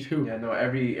gonna beat who. Yeah, no,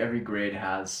 every grade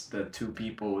has the two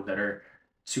people that are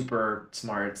super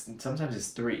smart, and sometimes it's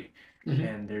three,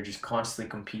 and they're just constantly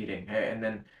competing. And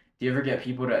then do you ever get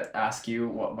people to ask you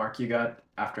what mark you got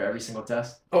after every single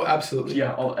test? Oh, absolutely.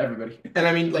 Yeah, everybody. And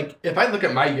I mean, like, if I look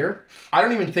at my year, I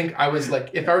don't even think I was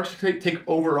like, if I were to take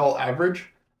overall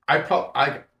average, I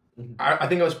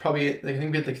think I was probably, I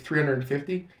think we had like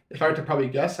 350. If I were to probably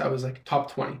guess, I was like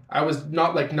top 20. I was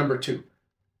not like number 2.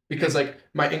 Because like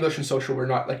my English and social were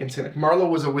not like insane. Like Marlo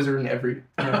was a wizard in every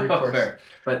course. Fair.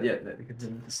 But yeah,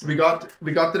 we got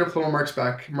the diploma marks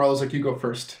back. Marlo's like, you go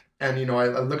first. And I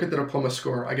look at the diploma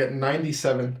score. I get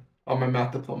 97 on my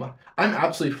math diploma. I'm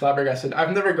absolutely flabbergasted.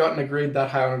 I've never gotten a grade that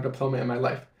high on a diploma in my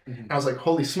life. And I was like,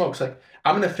 holy smokes, like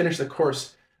I'm gonna finish the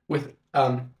course with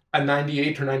a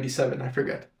 98 or 97, I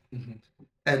forget.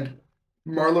 And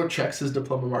Marlo checks his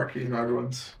diploma mark.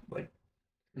 Everyone's like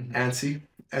antsy.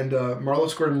 And Marlo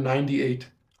scored a 98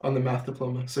 on the math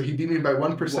diploma. So he beat me by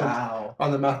 1%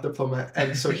 on the math diploma.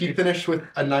 And so he finished with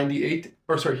a 98,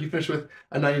 he finished with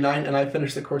a 99, and I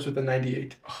finished the course with a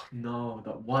 98. Oh, no,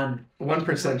 the 1%.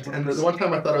 1%. And the one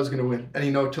time I thought I was going to win.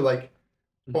 And to like,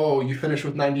 oh, you finished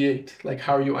with 98. Like,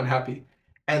 how are you unhappy?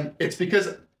 And it's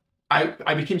because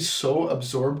I became so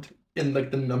absorbed in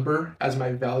like the number as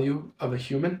my value of a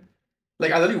human.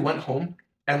 Like, I literally went home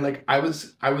and like, I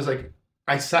was like,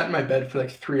 I sat in my bed for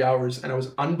like 3 hours and I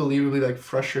was unbelievably like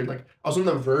frustrated. Like I was on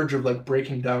the verge of like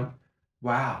breaking down.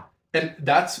 Wow. And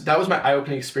that was my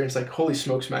eye-opening experience. Like, holy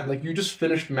smokes, man. Like you just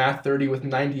finished Math 30 with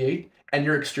 98 and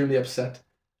you're extremely upset.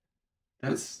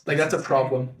 That's a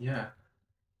problem. Yeah.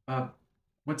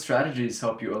 What strategies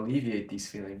help you alleviate these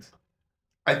feelings?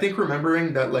 I think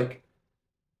remembering that like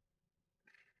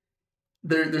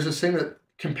there's a saying that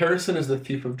comparison is the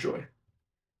thief of joy.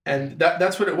 And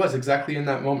that's what it was exactly in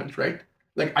that moment, right?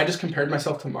 Like I just compared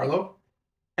myself to Marlo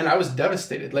and I was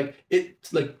devastated. Like it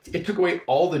took away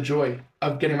all the joy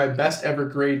of getting my best ever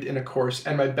grade in a course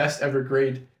and my best ever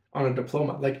grade on a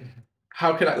diploma. Like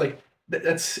how could I like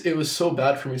it was so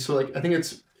bad for me. So like I think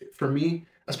it's for me,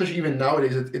 especially even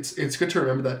nowadays, it's good to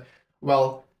remember that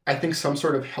well, I think some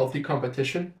sort of healthy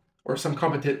competition or some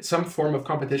form of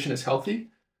competition is healthy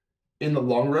in the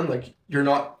long run. Like you're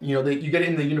not, you get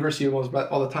in the university almost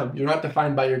all the time. You're not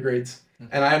defined by your grades.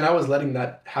 And I was letting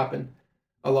that happen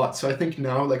a lot. So I think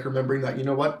now, like remembering that,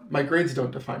 what, my grades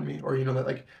don't define me, or that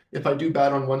like if I do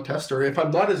bad on one test, or if I'm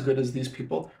not as good as these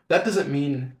people, that doesn't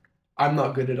mean I'm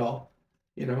not good at all.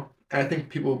 And I think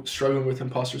people struggling with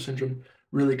imposter syndrome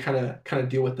really kind of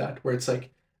deal with that, where it's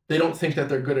like they don't think that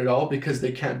they're good at all because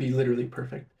they can't be literally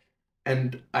perfect.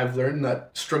 And I've learned that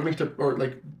struggling to or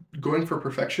like going for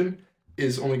perfection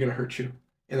is only going to hurt you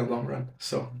in the long run.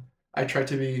 So I try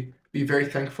to be very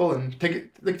thankful and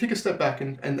take a step back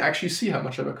and actually see how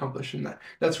much I've accomplished, and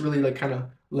that's really like kind of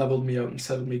leveled me out and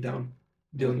settled me down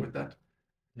dealing with that.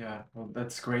 Yeah, well,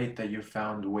 that's great that you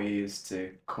found ways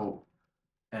to cope,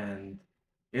 and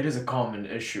it is a common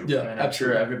issue. Yeah, and I'm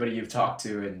sure everybody you've talked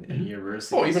to in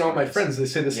university. Oh, even all my friends, they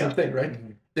say the same thing, right?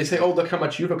 They say, "Oh, look how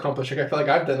much you've accomplished." Like I feel like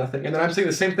I've done nothing, and then I'm saying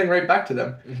the same thing right back to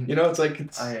them. It's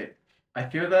like I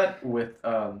feel that with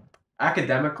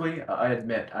academically, I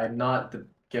admit I'm not the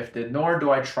gifted, nor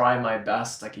do I try my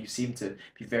best. Like you seem to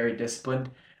be very disciplined,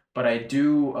 but I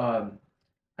do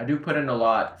put in a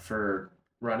lot for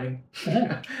running.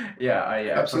 Yeah,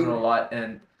 I put in a lot,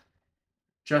 and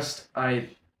just when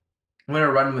I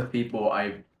run with people,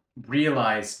 I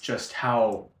realize just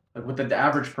how like with the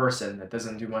average person that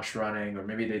doesn't do much running, or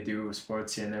maybe they do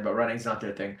sports here and there, but running's not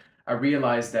their thing. I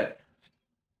realize that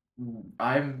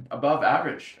I'm above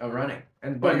average of running,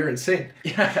 but you're insane.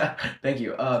 Yeah, thank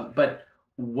you. But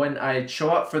when I show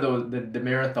up for the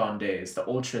marathon days, the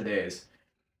ultra days,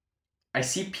 I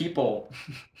see people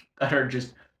that are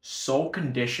just so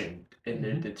conditioned,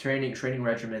 and the training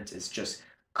regiment is just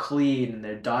clean, and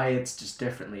their diet's just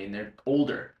differently, and they're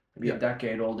older. maybe a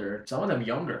decade older, some of them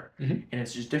younger, and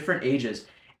it's just different ages.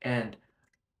 And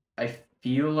I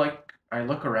feel like I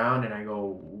look around and I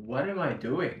go, what am I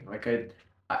doing? Like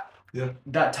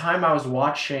that time I was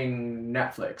watching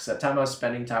Netflix, that time I was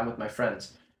spending time with my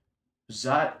friends, was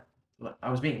that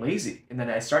I was being lazy. And then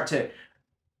I start to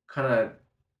kind of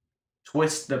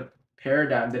twist the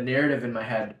paradigm, the narrative in my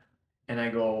head, and I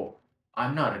go,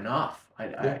 I'm not enough.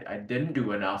 I didn't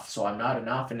do enough, so I'm not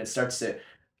enough. And it starts to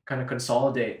kind of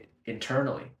consolidate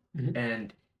internally,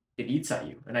 and it eats at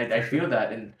you. And I feel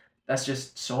that, and that's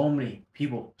just so many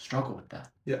people struggle with that.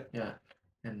 Yeah.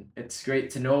 And it's great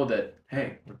to know that,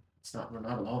 hey, we're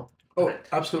not alone. Oh,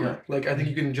 absolutely. Like, I think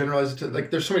you can generalize it to,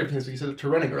 like, there's so many different things, like you said, to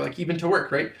running, or like even to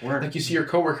work, right? Like you see your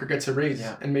coworker gets a raise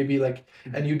and maybe like,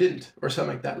 and you didn't, or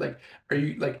something like that. Like, are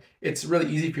you like, it's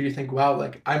really easy for you to think, wow,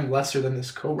 like I'm lesser than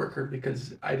this coworker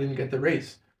because I didn't get the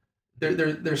raise.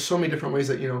 There's so many different ways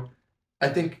that, I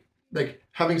think like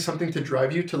having something to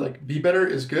drive you to like be better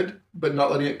is good, but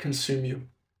not letting it consume you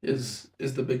is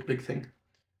the big thing.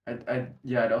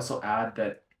 I'd also add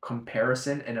that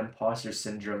comparison and imposter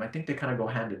syndrome, I think they kind of go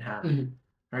hand in hand,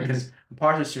 right? Because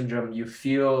imposter syndrome, you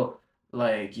feel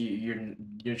like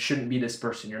you shouldn't be this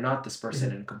person, you're not this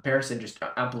person, and comparison just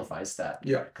amplifies that.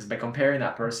 Yeah. Because by comparing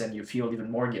that person, you feel even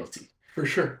more guilty. For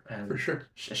sure. And for sure.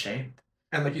 Ashamed.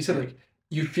 And like you said, like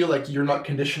you feel like you're not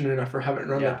conditioned enough or haven't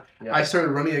run. I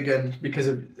started running again because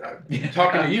of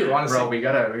talking to you, honestly. Bro, we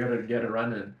gotta get a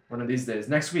run in one of these days.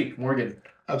 Next week, Morgan.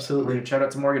 Absolutely. Shout out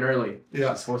to Morgan early.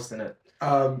 Yeah. She's hosting it.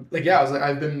 I was like,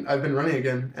 I've been running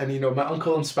again, and my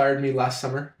uncle inspired me last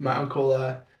summer. My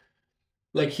uncle,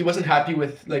 he wasn't happy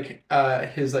with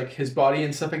his body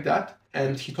and stuff like that,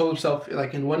 and he told himself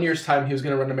like in 1 year's time he was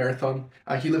gonna run a marathon.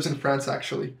 He lives in France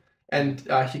actually, and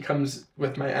he comes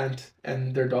with my aunt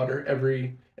and their daughter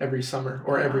every summer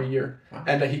or every year,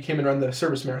 and he came and ran the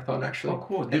service marathon actually. Oh,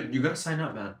 cool! Dude, you gotta sign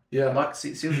up, man. Yeah.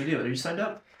 See the video. Are you signed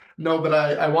up? No, but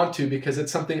I want to because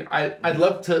it's something I'd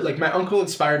love to, like my uncle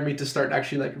inspired me to start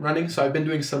actually like running, so I've been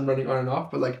doing some running on and off,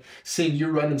 but like seeing you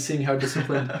run and seeing how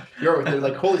disciplined you're with it,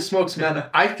 like holy smokes, man,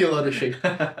 I feel out of shape,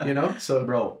 so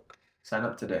bro, sign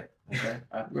up today,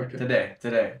 okay?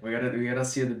 Today we gotta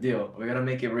seal the deal, we gotta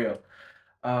make it real.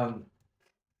 And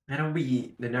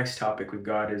the next topic we've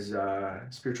got is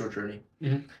spiritual journey.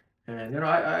 And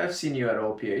I've seen you at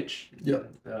OPH.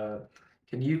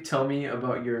 Can you tell me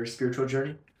about your spiritual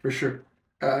journey? For sure.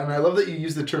 And I love that you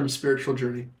use the term spiritual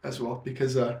journey as well,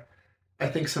 because I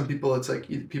think some people, it's like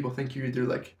people think you're either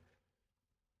like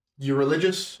you're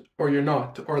religious or you're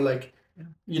not, or like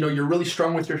you're really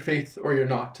strong with your faith or you're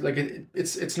not. Like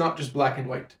it's not just black and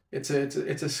white. It's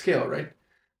a scale, right?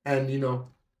 And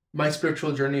my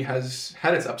spiritual journey has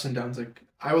had its ups and downs. Like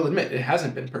I will admit, it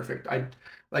hasn't been perfect.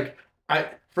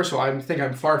 First of all, I think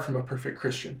I'm far from a perfect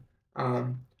Christian.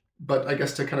 But I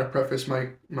guess to kind of preface my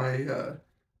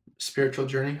spiritual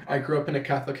journey, I grew up in a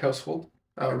Catholic household,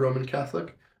 Roman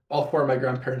Catholic. All four of my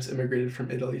grandparents immigrated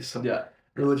from Italy, so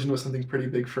religion was something pretty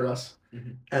big for us.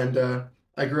 And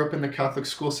I grew up in the Catholic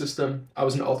school system. I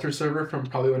was an altar server from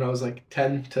probably when I was like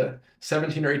 10 to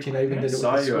 17 or 18. I even did it with the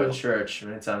school. I saw you at church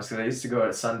many times because I used to go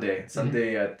at Sunday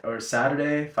or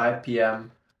Saturday, 5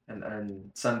 p.m.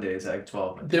 and Sundays at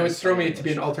 12. They would throw me to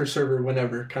be an altar server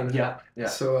whenever, kind of. Yeah.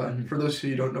 So for those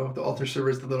who don't know, the altar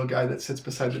server is the little guy that sits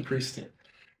beside the priest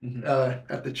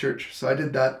at the church. So I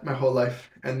did that my whole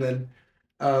life, and then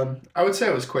I would say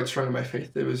I was quite strong in my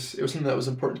faith. It was something that was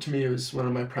important to me. It was one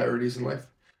of my priorities in life.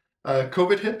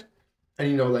 COVID hit,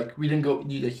 and we didn't go.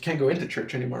 You can't go into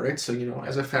church anymore, right? So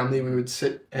as a family, we would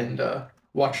sit and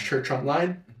watch church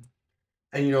online,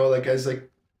 and as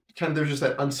kind of there's just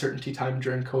that uncertainty time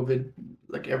during COVID,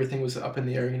 like everything was up in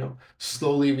the air.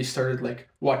 Slowly we started like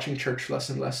watching church less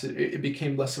and less. It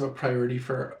became less of a priority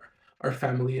for our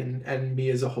family and me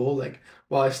as a whole. Like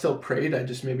while I still prayed, I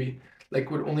just maybe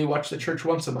would only watch the church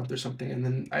once a month or something. And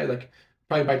then I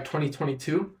probably by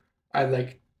 2022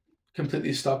 I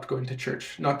completely stopped going to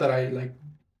church. Not that I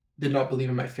did not believe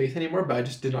in my faith anymore, but I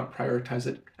just did not prioritize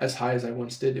it as high as I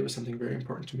once did. It was something very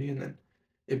important to me, and then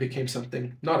it became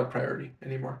something not a priority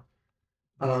anymore.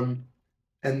 And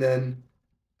then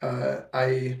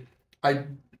I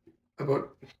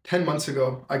about 10 months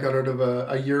ago, I got out of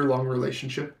a year-long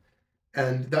relationship,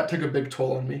 and that took a big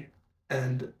toll on me.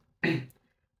 And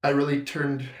I really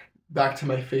turned back to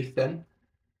my faith then.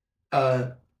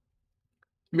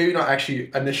 Maybe not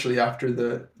actually initially after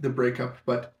the breakup,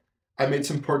 but I made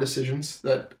some poor decisions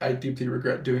that I deeply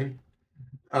regret doing.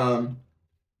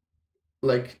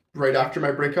 Right after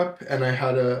my breakup, and I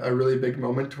had a really big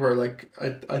moment where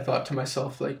I thought to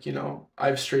myself,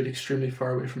 I've strayed extremely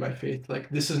far away from my faith.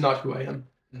 This is not who I am.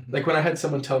 Mhm. Like when I had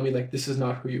someone tell me like this is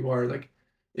not who you are, like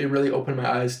it really opened my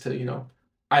eyes to,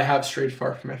 I have strayed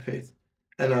far from my faith.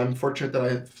 And I'm fortunate that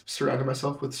I've surrounded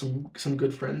myself with some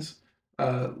good friends.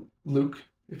 Uh, Luke,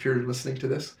 if you're listening to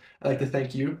this, I'd like to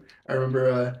thank you. I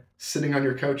remember sitting on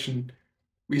your couch and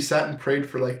we sat and prayed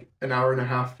for like an hour and a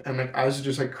half, and like I was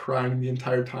just like crying the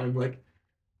entire time. Like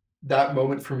that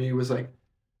moment for me was like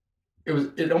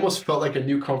it almost felt like a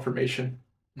new confirmation,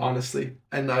 honestly.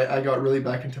 And I got really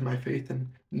back into my faith, and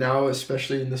now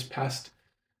especially in this past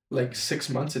like 6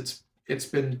 months, it's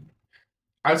been,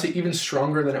 I would say, even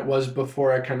stronger than it was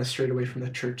before I kind of strayed away from the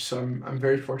church. So I'm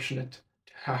very fortunate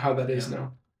how that is Yeah.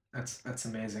 now. That's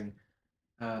amazing.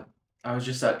 I was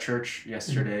just at church Mhm.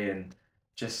 yesterday and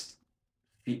just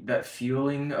that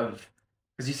feeling of,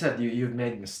 because you said you've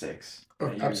made mistakes. Oh,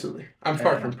 That you absolutely. I'm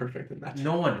far from and perfect in that.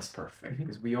 no one is perfect Mhm.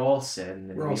 because we all sin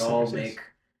and We're all we all sinners, yes. make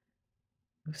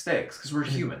mistakes because we're Mhm.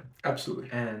 human. Absolutely.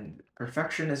 And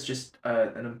perfection is just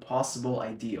an impossible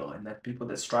ideal, and that people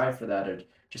that strive for that are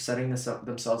just setting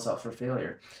themselves up for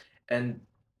failure. And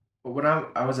when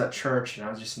I was at church and I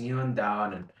was just kneeling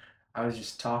down and I was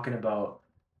just talking about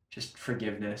just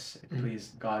forgiveness, Mhm. please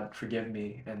God forgive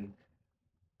me, and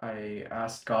I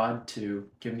asked God to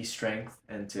give me strength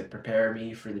and to prepare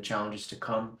me for the challenges to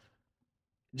come.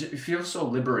 It feels so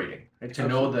liberating, right? To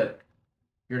know Absolutely. that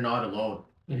you're not alone,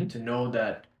 right? Mhm. To know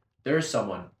that there's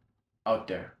someone out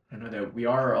there. I know that we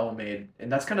are all made,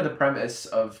 and that's kind of the premise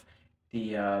of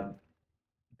the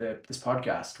this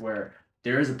podcast, where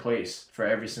there is a place for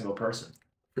every single person,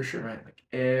 For sure. right? Like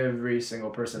every single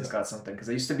person's Yeah. got something. Because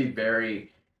I used to be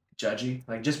very judgy,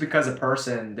 like just because a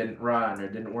person didn't run or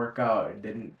didn't work out or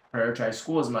didn't prioritize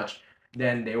school as much,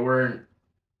 then they weren't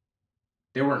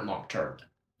long term.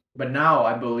 But now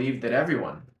I believe that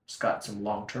everyone's got some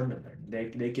long term in there.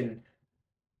 They can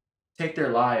take their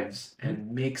lives Mhm.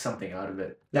 and make something out of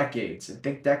it. Yeah. Decades, and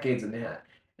think decades in the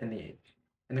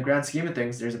in the grand scheme of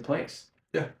things, there's a place.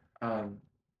 Yeah. Um,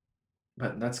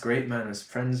 but that's great, man. As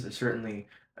friends are certainly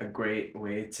a great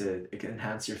way to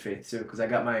enhance your faith too. Because I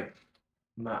got my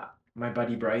my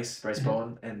buddy Bryce Mhm.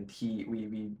 Bowen, and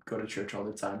we go to church all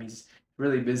the time. He's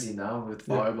really busy now with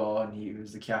Yeah. volleyball, and he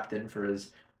was the captain for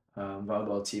his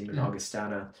volleyball team in Mhm.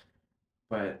 Augustana.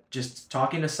 But just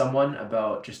talking to someone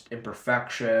about just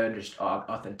imperfection, just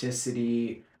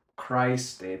authenticity,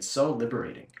 Christ, it's so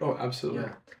liberating. Oh, absolutely.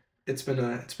 Yeah. It's been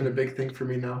a big thing for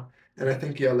me now. And I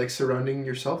think, yeah, like surrounding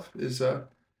yourself is Mhm.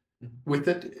 with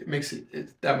it makes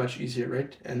it that much easier,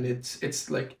 right? And it's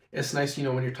like it's nice,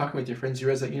 when you're talking with your friends, you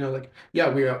realize that, like, yeah,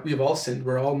 we've all sinned.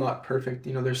 We're all not perfect.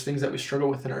 There's things that we struggle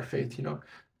with in our faith.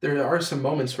 There are some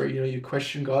moments where, you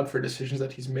question God for decisions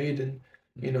that He's made, and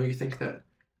you think that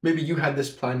maybe you had this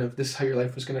plan of this is how your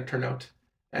life was going to turn out,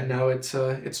 and now it's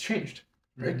changed,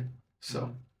 right? Mhm. So,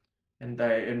 Mhm. And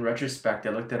in retrospect, I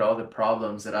looked at all the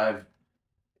problems that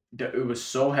it was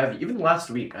so heavy. Even last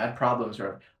week, I had problems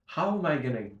where, how am I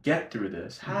gonna get through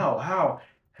this? mhm. How?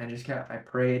 And I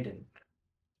prayed and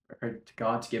I prayed to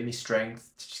God to give me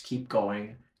strength to just keep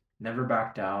going, never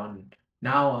back down.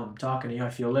 Now I'm talking to you, I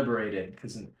feel liberated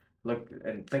because look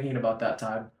and thinking about that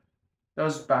time, that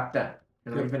was back then,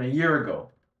 Yep. even a year ago.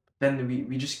 Then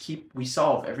we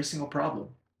solve every single problem,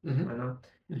 hmm you know?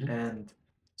 hmm And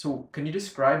so can you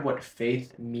describe what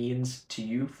faith means to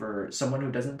you for someone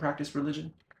who doesn't practice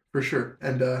religion? For sure.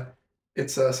 And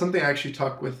it's something I actually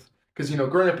talk with, because,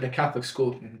 growing up in a Catholic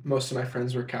school, Mhm. most of my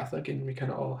friends were Catholic and we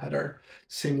kind of all had our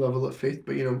same level of faith.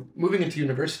 But, moving into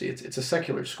university, it's a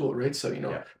secular school, right? So,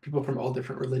 Yeah. people from all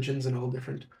different religions and all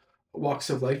different walks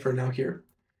of life are now here.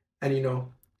 And,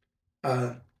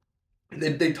 uh,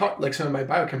 they talk, like some of my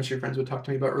biochemistry friends would talk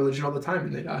to me about religion all the time,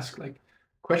 and they'd ask like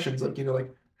questions like,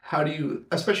 like, how do you,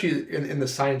 especially in the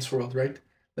science world, right?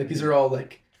 Like these Mhm. are all like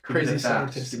Give me the crazy facts.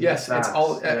 scientists. Give me the Yes, it's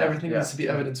all facts. Yeah. everything needs Yeah. to be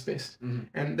Mhm. evidence based. Mhm.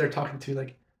 And they're talking to me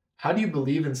like, how do you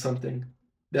believe in something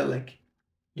that, like,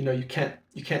 you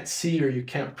can't see or you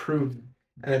can't prove? Mhm.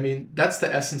 And I mean, that's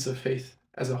the essence of faith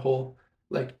as a whole.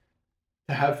 Like,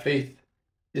 to have faith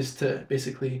is to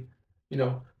basically,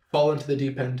 fall into the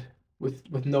deep end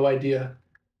with no idea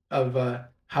of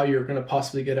how you're going to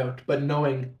possibly get out, but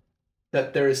knowing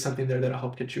that there is something there that'll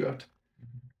help get you out.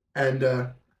 And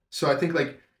so I think,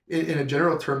 like, in a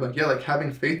general term, like, yeah, like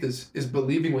having faith is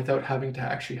believing without having to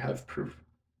actually have proof.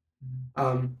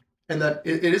 Um, and that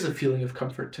it is a feeling of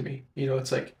comfort to me.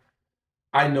 It's like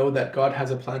I know that God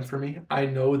has a plan for me. I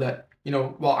know that,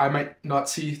 while I might not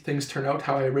see things turn out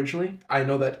how I originally, I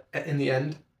know that in the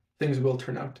end things will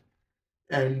turn out.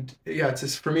 And yeah,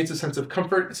 for me, it's a sense of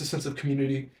comfort, it's a sense of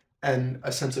community, and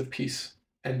a sense of peace,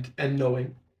 and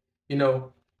knowing.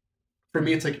 For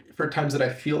me, it's like for times that I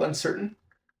feel uncertain,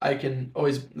 I can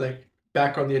always like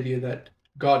back on the idea that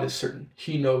God is certain.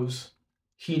 He knows.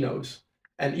 He knows.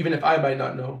 And even if I might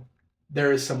not know,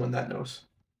 there is someone that knows.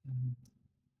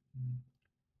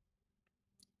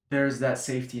 There's that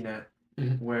safety net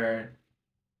Mhm. where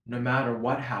no matter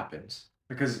what happens,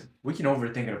 because we can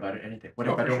overthink it about it, anything. What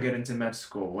if Oh, I for don't sure. get into med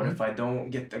school? What Mhm. if I don't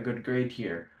get a good grade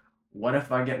here? What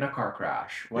if I get in a car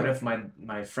crash? What Yeah. if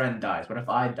my friend dies? What if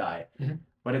I die? Mhm.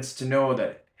 But it's to know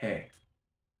that, hey,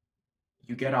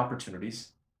 you get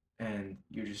opportunities and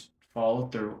you just follow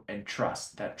through and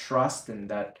trust and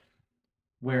that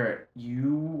where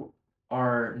you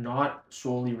are not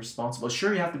solely responsible.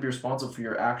 Sure, you have to be responsible for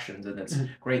your actions, and it's Mhm.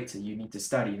 great to you need to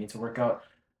study, you need to work out,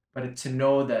 but to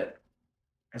know that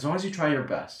as long as you try your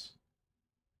best,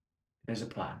 there's a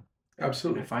plan. And I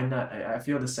Absolutely. find that I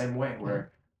feel the same way Mhm.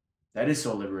 where that is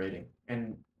so liberating.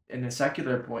 And in a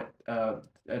secular point,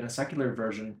 in a secular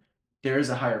version, there is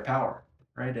a higher power,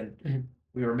 right? And Mhm.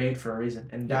 we were made for a reason.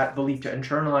 And Yeah. that belief, to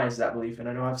internalize that belief, and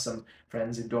I know I have some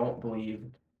friends who don't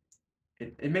believe,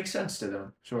 it makes sense to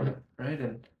them, sort of, Mhm. right?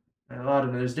 And a lot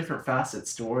of there's different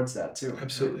facets towards that too, right?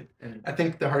 Absolutely. And I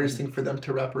think the hardest mhm, thing for them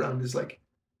to wrap around is like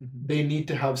mhm. they need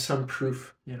to have some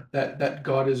proof Yeah, that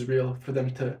God is real for them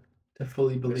to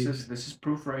fully believe. this is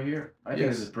proof right here. I think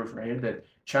this is Yes. proof right here that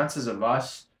chances of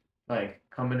us like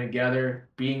coming together,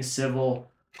 being civil,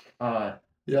 uh,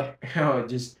 Yeah.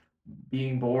 just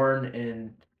being born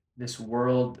in this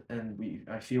world, and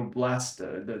I feel blessed.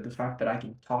 The fact that I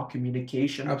can talk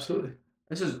communication. Absolutely.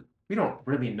 This is we don't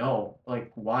really know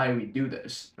like why we do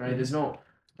this, right? There's Mhm. no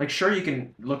like sure you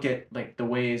can look at like the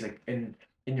ways like in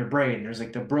your brain there's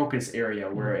like the Broca's area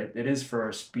where Mhm. it is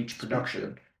for speech Speech. production,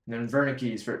 Yeah. and then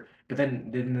Wernicke's for but then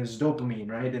there's dopamine,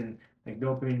 right? And like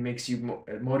dopamine makes you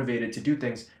motivated to do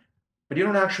things, but you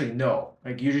don't actually know.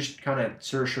 Like you just kind of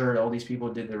sure all these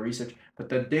people did their research, but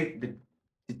the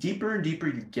deeper and deeper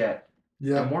you get, the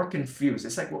Yeah. more confused.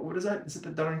 It's like what is that? Is it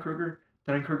the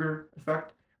Dunning-Kruger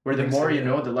effect? Where I the think so. more you Yeah.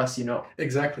 know, the less you know,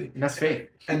 Exactly. and that's faith.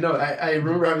 And no, I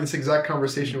remember having this exact Mhm,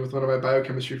 conversation with one of my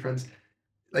biochemistry friends.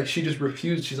 Like she just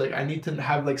refused. She's like, I need to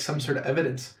have like some mhm, sort of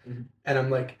evidence. mhm, And I'm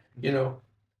like, mhm.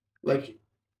 like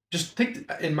just take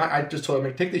I just told him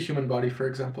like take the human body for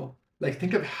example. Like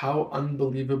think of how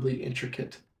unbelievably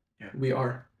intricate Yeah, we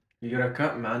are. you gotta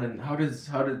cut, man. And how did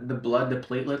the blood, the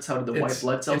platelets, how did the white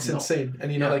blood cells? It's No. insane.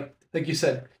 And Yeah. like you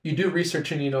said, you do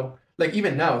research and like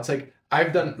even now it's like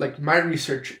I've done like my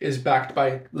research is backed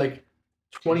by like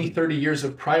 20, Mhm. 30 years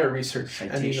of prior research.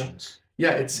 And Citations.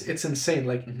 yeah, Mhm, it's insane.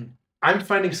 Like mhm. I'm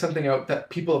finding something out that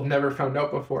people have never found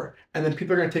out before. And then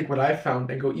people are going to take what I found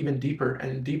and go even deeper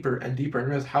and deeper and deeper and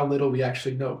realize how little we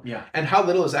actually know. Yeah. And how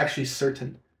little is actually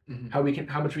certain. Mhm.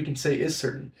 How much we can say is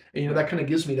certain. And Right. that kind of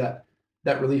gives me that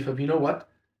relief of, you know what?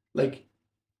 Like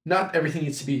not everything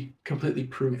needs to be completely Yeah.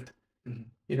 proved, Mhm.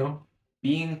 you know?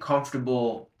 Being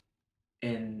comfortable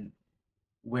in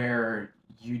where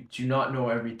you do not know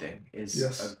everything is a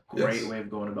Yes. great Yes. way of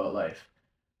going about life.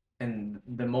 And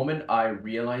the moment I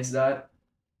realized that,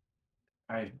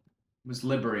 I was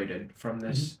liberated from Mhm.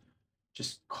 this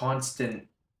just constant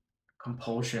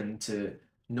compulsion to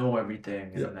know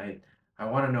everything. Yeah. And I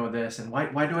want to know this. And why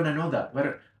don't I know that?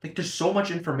 Like, there's so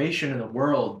much information in the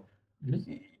world.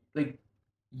 Mhm. Like,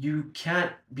 you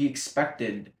can't be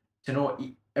expected to know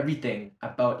everything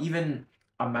about even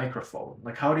a microphone.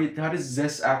 Like, how does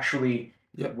this actually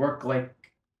Yeah. work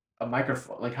like a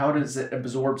microphone? Like, how does it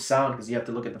absorb sound? Because you have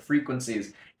to look at the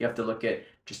frequencies. You have to look at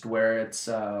just where it's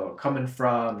coming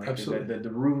from, like Absolutely. the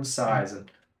room Mhm. size, and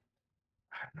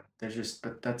I don't know, there's just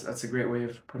but that's a great way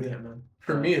of putting Yeah. it, man.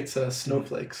 For me, it's Mhm,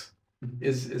 snowflakes mhm.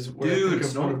 is what I think Dude, of one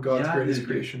snow, of God's yeah, greatest dude,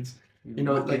 creations. you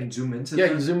look and Like zoom into yeah,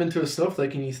 you the zoom into a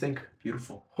snowflake and you think,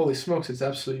 beautiful. holy smokes, it's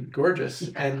absolutely gorgeous.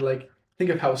 Yeah, And like think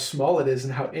of how small it is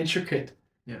and how intricate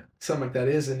yeah, something like that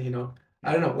is. And I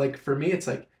yeah. don't know, like for me, it's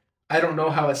like I don't know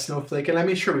how a snowflake, and I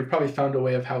mean, sure, we've probably found a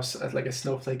way of how like a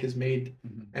snowflake is made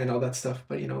Mhm. and all that stuff.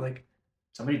 But like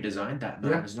Somebody designed that,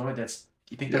 man. yeah, There's no way that's. Do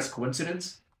you think yeah, that's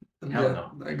coincidence? Hell yeah,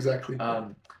 no. exactly.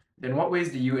 Um, in what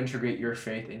ways do you integrate your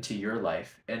faith into your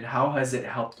life, and how has it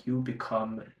helped you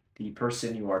become the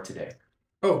person you are today?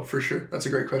 Oh, for sure. That's a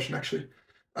great question, actually.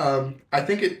 I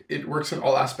think it works in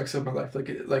all aspects of my life.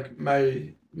 Like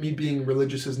me being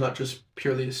religious is not just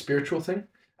purely a spiritual thing.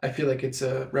 I feel like it's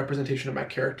a representation of my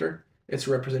character. It's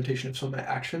a representation of some of my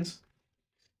actions.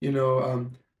 You know,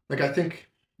 like I think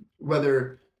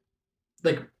whether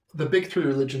like the big three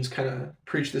religions kind of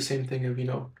preach the same thing of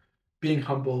being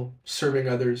humble, serving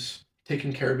others,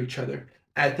 taking care of each other.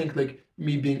 I think like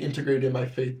me being integrated in my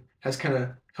faith has kind of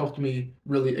helped me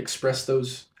really express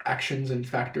those actions and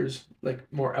factors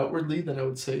like more outwardly than I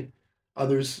would say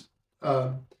others.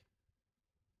 Um,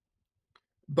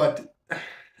 but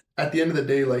at the end of the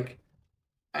day, like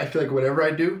I feel like whatever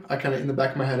I do, I kind of in the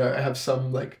back of my head, I have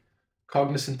some like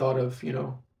cognizant thought of,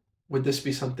 would this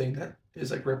be something that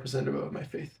is like representative of my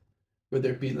faith? Would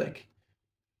there be like,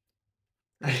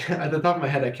 at the top of my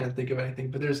head, I can't think of anything,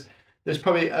 but there's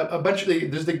probably a bunch of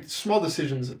there's like small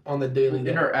decisions on the daily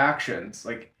interactions,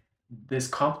 like this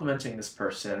complimenting this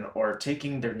person or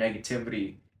taking their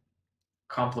negativity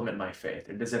complement my faith,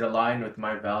 or does it align with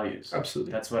my values?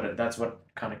 Absolutely. That's what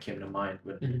kind of came to mind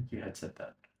when you had said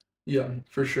that. Yeah,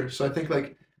 for sure. So I think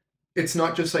like it's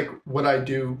not just like what I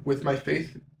do with my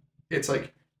faith, it's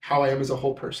like how I am as a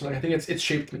whole person. Like I think it's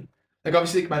shaped me. Like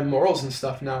obviously like, my morals and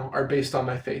stuff now are based on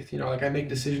my faith. Like I make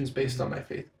decisions based on my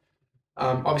faith.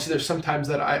 Obviously there's some times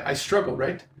that I struggle,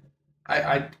 right?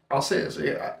 I'll say this.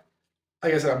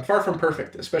 Like I said, I'm far from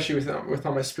perfect, especially with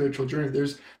on my spiritual journey.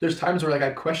 There's times where like I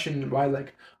question why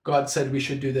like God said we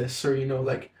should do this, or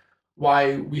like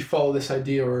why we follow this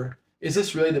idea, or is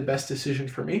this really the best decision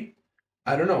for me?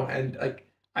 I don't know. And like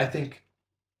I think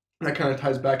that kind of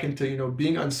ties back into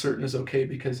being uncertain is okay,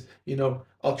 because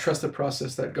I'll trust the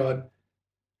process that God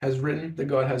has written, that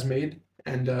God has made,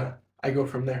 and I go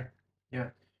from there. Yeah.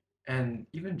 And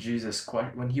even Jesus,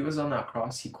 when he was on that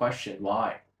cross, he questioned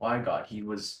why God. He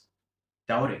was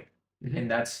doubting,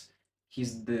 and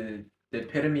he's the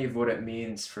epitome of what it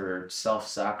means for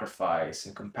self-sacrifice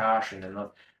and compassion and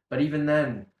love. But even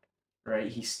then,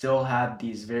 right, he still had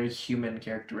these very human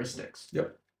characteristics.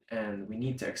 Yep. And we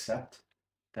need to accept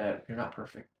that you're not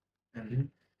perfect. And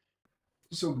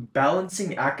so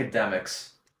balancing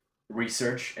academics,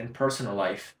 research, and personal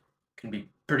life can be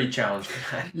pretty challenging.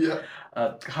 Yeah.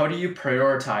 How do you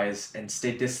prioritize and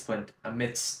stay disciplined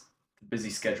amidst the busy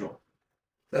schedule?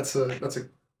 That's a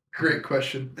great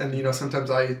question. And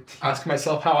sometimes I ask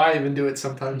myself how I even do it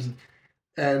sometimes.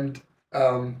 And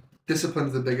discipline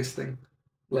is the biggest thing.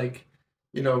 Like,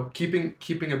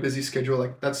 keeping a busy schedule,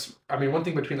 like that's, I mean, one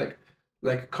thing between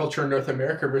like culture in North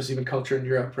America versus even culture in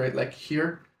Europe, right? Like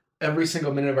here, every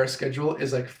single minute of our schedule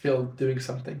is like filled doing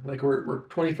something. Like we're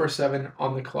 24/7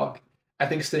 on the clock. I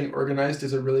think staying organized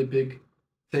is a really big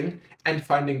thing, and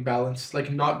finding balance, like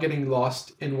not getting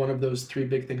lost in one of those three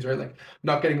big things, right? Like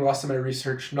not getting lost in my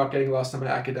research, not getting lost in my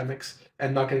academics,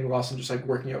 and not getting lost in just like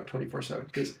working out 24/7.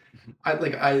 Because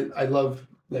I love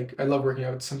working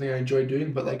out. It's something I enjoy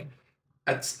doing, but like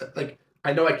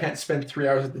I know I can't spend 3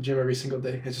 hours at the gym every single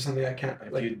day. It's just something I can't.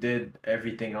 If you did,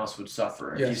 everything else would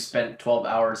suffer. Yes. If you spent 12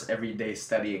 hours every day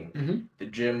studying, the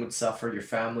gym would suffer, your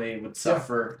family would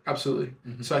suffer. Yeah, absolutely.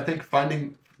 So I think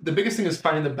the biggest thing is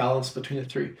finding the balance between the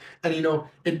three. And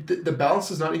the balance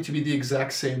does not need to be the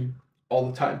exact same all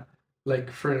the time.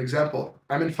 Like for an example,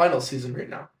 I'm in final season right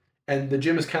now, and the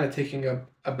gym is kind of taking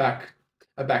a back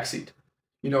seat.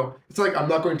 It's like I'm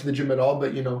not going to the gym at all,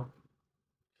 but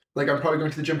like I'm probably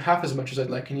going to the gym half as much as I'd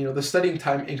like. And the studying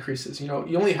time increases. You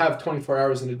only have 24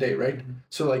 hours in a day, right?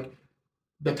 So like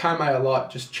the time I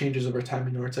allot just changes over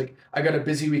time. It's like I got a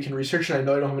busy week in research and I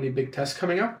know I don't have any big tests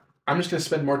coming up. I'm just gonna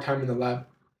spend more time in the lab.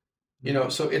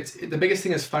 So it's the biggest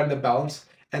thing is finding the balance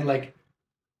and like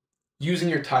using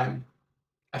your time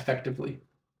effectively.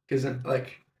 Because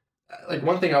like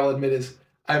one thing I'll admit is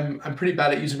I'm pretty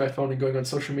bad at using my phone and going on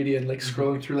social media and like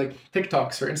scrolling through like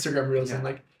TikToks or Instagram reels, and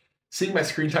like seeing my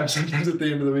screen time sometimes at the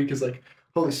end of the week is like,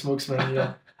 holy smokes,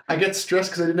 man. I get stressed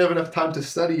because I didn't have enough time to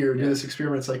study or do this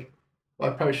experiment. It's like, well,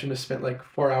 I probably shouldn't have spent like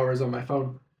 4 hours on my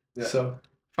phone. Yeah. So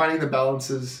finding the balance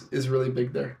is really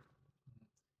big there.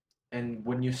 And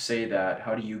when you say that,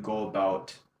 how do you go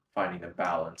about finding the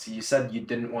balance? You said you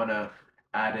didn't want to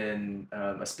add in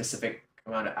a specific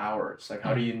amount of hours. Like,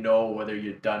 how do you know whether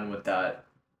you're done with that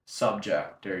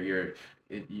subject, or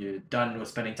you're done with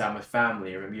spending time with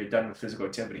family, or maybe you're done with physical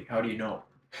activity? How do you know?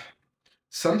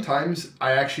 Sometimes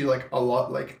I actually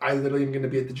I literally am going to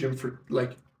be at the gym for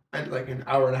like an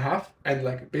hour and a half, and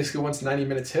like basically once 90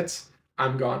 minutes hits,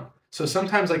 I'm gone. So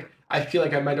sometimes like I feel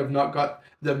like I might have not got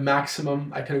the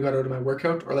maximum I could have got out of my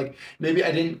workout, or like maybe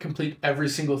I didn't complete every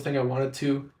single thing I wanted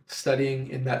to studying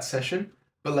in that session,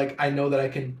 but like I know that I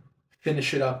can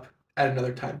finish it up at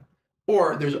another time.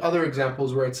 Or there's other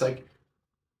examples where it's like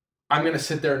I'm going to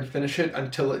sit there and finish it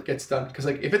until it gets done. Because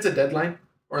like if it's a deadline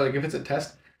or like if it's a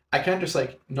test, I can't just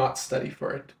like not study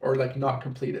for it or like not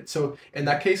complete it. So in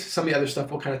that case, some of the other stuff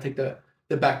will kind of take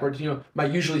the backwards. My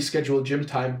usually scheduled gym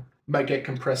time might get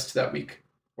compressed that week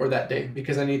or that day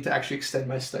because I need to actually extend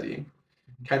my studying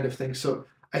kind of thing. So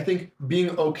I think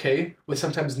being okay with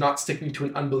sometimes not sticking to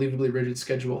an unbelievably rigid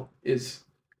schedule is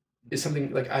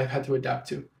something like I've had to adapt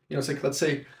to. It's like, let's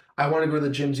say I want to go to the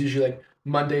gyms usually like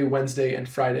Monday, Wednesday, and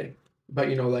Friday. But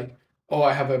like, oh,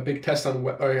 I have a big test on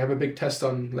or I have a big test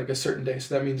on like a certain day,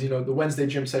 so that means the Wednesday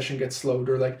gym session gets slowed,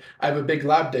 or like I have a big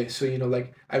lab day, so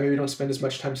like I maybe don't spend as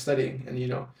much time studying, and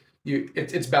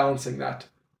it's balancing that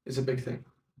is a big thing.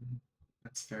 Mhm.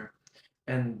 That's fair.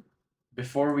 And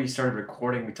before we started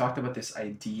recording, we talked about this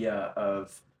idea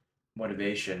of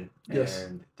motivation Yes.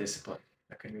 and discipline.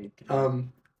 Can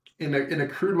In a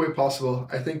crude way possible,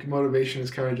 I think motivation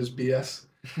is kind of just BS.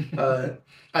 Uh,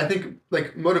 I think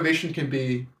like motivation can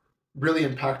be really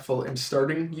impactful in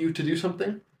starting you to do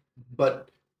something, but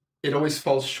it always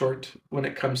falls short when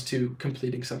it comes to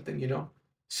completing something.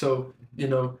 So,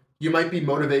 you might be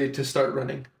motivated to start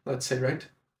running, let's say, right?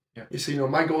 Yeah. So,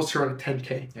 my goal is to run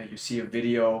 10K. Yeah, you see a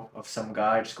video of some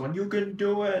guy just going, "You can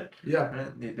do it," Yeah.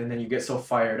 and then you get so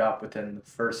fired up within the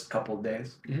first couple of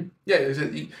days. Yeah,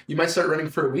 you might start running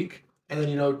for a week, and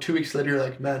then 2 weeks later, you're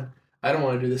like, man, I don't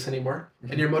want to do this anymore,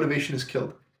 and your motivation is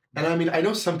killed. And I mean, I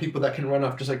know some people that can run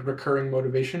off just like recurring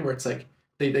motivation, where it's like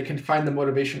they can find the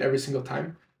motivation every single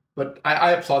time. But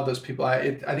I applaud those people. I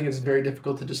think it's very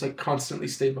difficult to just like constantly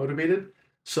stay motivated.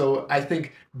 So I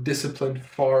think discipline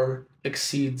far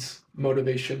exceeds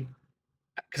motivation,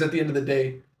 because at the end of the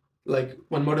day, like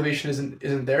when motivation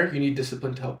isn't there, you need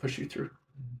discipline to help push you through.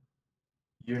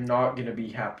 You're not gonna be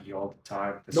happy all the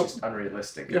time. That's Nope. just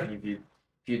unrealistic. Yeah. If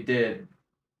you did,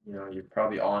 you're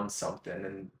probably on something,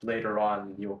 and later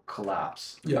on you'll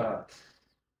collapse. Yeah.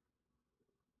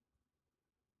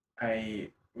 I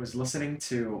was listening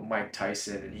to Mike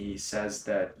Tyson, and he says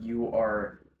that you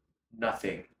are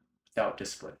nothing without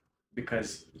discipline,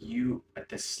 because you, at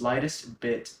the slightest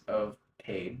bit of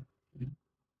pain, Mhm.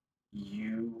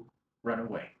 you run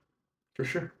away. For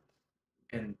sure.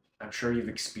 And I'm sure you've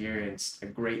experienced a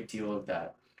great deal of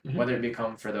that, Mhm. whether it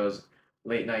become for those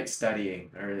late night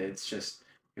studying, or it's just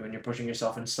when you're pushing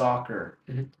yourself in soccer,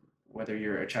 Mhm. whether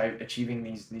you're achieving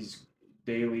these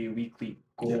daily, weekly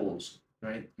Yeah. goals,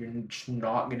 right? You're just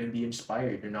not going to be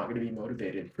inspired. You're not going to be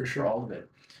motivated For for sure. all of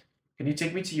it. Can you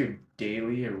take me to your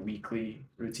daily or weekly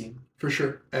routine? For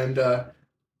sure. And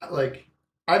like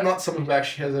I'm not someone who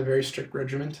actually has a very strict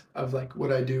regiment of like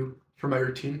what I do for my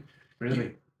routine.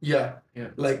 Really? Yeah. Yeah,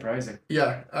 Like surprising.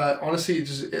 yeah. Honestly,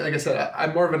 just like I said,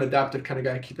 I'm more of an adaptive kind of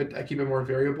guy. I keep it more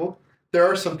variable. There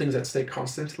are some things that stay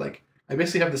constant. Like I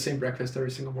basically have the same breakfast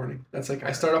every single morning. That's like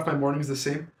I start off my mornings the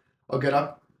same. I'll get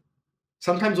up.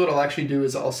 Sometimes what I'll actually do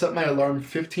is I'll set my alarm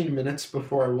 15 minutes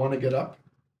before I want to get up.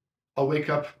 I'll wake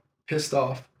up pissed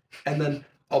off, and then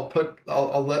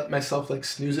I'll let myself like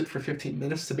snooze it for 15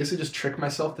 minutes to basically just trick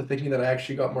myself to thinking that I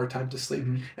actually got more time to sleep.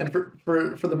 Mhm. And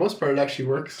for the most part, it actually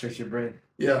works. Tricks your brain.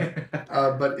 Yeah.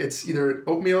 But it's either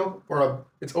oatmeal or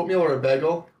a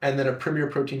bagel, and then a Premier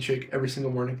protein shake every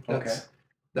single morning. Okay.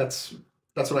 That's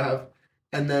what I have,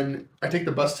 and then I take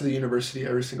the bus to the university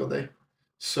every single day.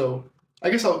 So I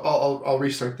guess I'll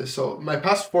restart this. So my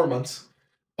past 4 months,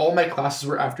 all my classes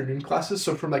were afternoon classes.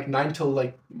 So from like 9 till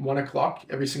like 1 o'clock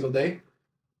every single day,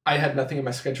 I had nothing in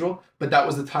my schedule. But that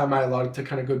was the time I allotted to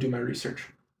kind of go do my research,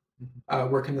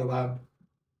 work in the lab,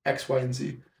 X, Y, and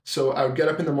Z. So I would get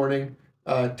up in the morning,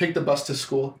 take the bus to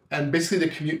school, and basically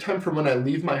the commute time from when I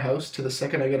leave my house to the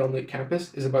second I get on the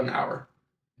campus is about an hour.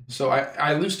 So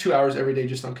I lose 2 hours every day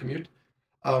just on commute.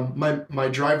 My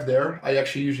drive there, I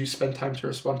actually usually spend time to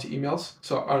respond to emails.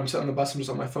 So I'm sitting on the bus, I'm just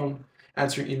on my phone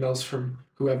answering emails from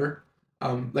whoever.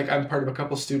 Like I'm part of a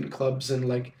couple student clubs, and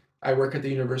like I work at the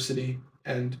university,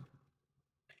 and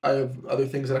I have other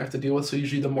things that I have to deal with. So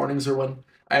usually the mornings are when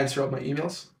I answer all my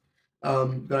emails.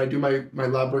 Then I do my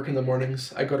lab work in the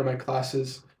mornings. I go to my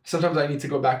classes. Sometimes I need to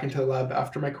go back into the lab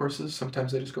after my courses.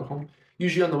 Sometimes I just go home.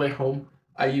 Usually on the way home,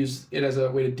 I use it as a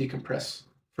way to decompress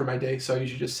for my day. So I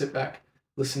usually just sit back,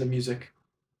 listen to music,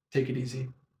 take it easy.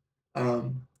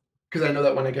 Because I know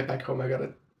that when I get back home, I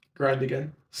gotta grind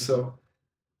again. So,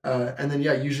 and then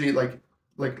yeah, usually like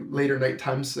later night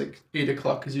times, like 8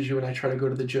 o'clock is usually when I try to go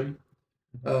to the gym.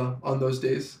 On those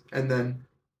days, and then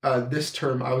this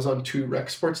term I was on two rec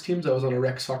sports teams. I was on a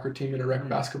rec soccer team and a rec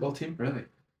basketball team. Really?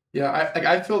 Yeah,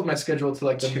 I filled my schedule to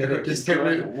like the minute. Just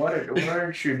what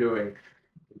aren't you doing?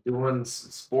 Doing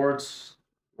sports,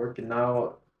 working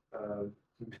out,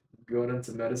 going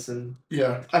into medicine.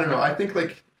 Yeah, I don't know. I think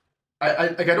like I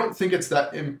don't think it's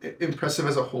that impressive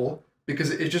as a whole,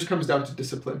 because it just comes down to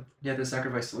discipline. You had to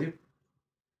sacrifice sleep?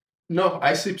 No,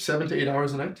 I sleep 7 to 8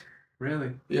 hours a night.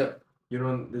 Really? Yeah.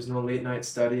 There's no late night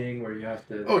studying where you have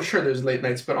to. Oh, sure, there's late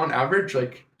nights, but on average,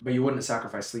 like But you wouldn't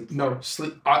sacrifice sleep. no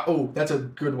sleep. Oh, that's a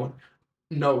good one.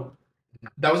 No,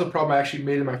 that was a problem I actually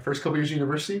made in my first couple years of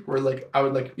university, where like I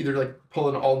would like either like pull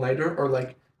an all-nighter or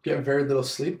like get very little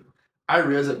sleep. I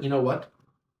realized that, you know what?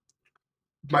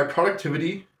 My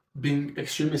productivity being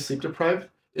extremely sleep deprived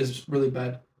is really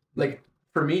bad. Like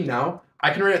for me now,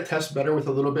 I can write a test better with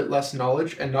a little bit less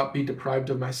knowledge and not be deprived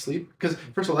of my sleep. Because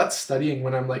first of all, that's studying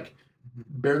when I'm like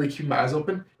barely keeping my eyes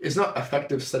open is not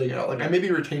effective studying at all. Like I may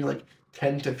be retaining like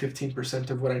 10 to 15%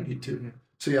 of what I need to.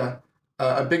 So yeah,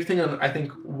 a big thing on I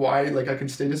think why like I can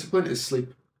stay disciplined is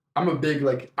sleep. I'm a big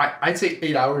like I'd say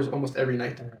 8 hours almost every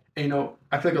night. And you know,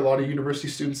 I feel like a lot of university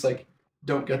students like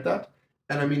don't get that.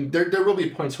 And I mean there will be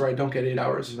points where I don't get 8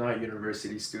 hours. Not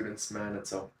university students, man.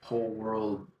 It's a whole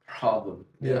world problem.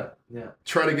 Yeah. Yeah.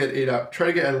 Try to get 8 hours. Try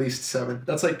to get at least 7.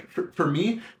 That's like for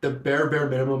me, the bare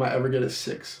minimum I ever get is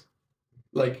 6.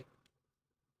 Like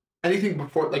anything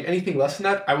before like anything less than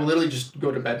that, I will literally just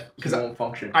go to bed because I won't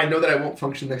function. I know that I won't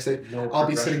function next day. No I'll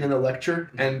be progression. sitting in a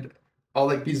lecture and I'll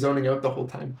like be zoning out the whole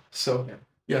time. So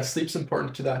yeah, sleep's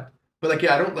important to that. But like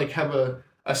yeah, I don't like have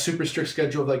a super strict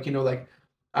schedule of like, you know, like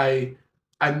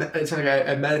it's like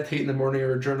I meditate in the morning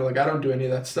or journal. Like I don't do any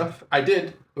of that stuff. I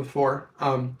did before.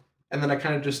 And then I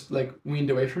kind of just like weaned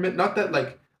away from it. Not that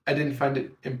like I didn't find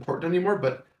it important anymore,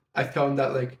 but I found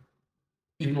that like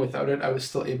even without it, I was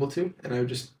still able to, and I would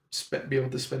just be able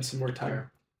to spend some more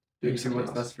time doing something what's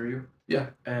else. best for you. Yeah.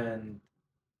 And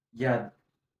yeah,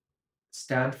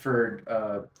 Stanford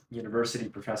University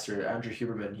professor Andrew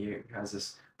Huberman, he has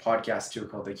this podcast too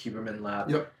called the Huberman Lab.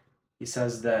 Yep. He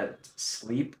says that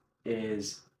sleep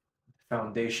is the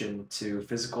foundation to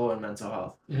physical and mental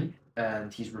health.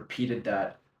 And he's repeated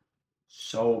that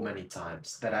so many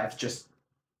times that I've just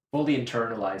fully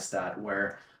internalized that,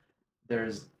 where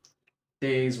there's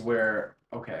days where,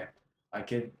 okay, I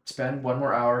could spend 1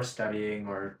 more hour studying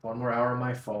or 1 more hour on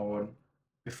my phone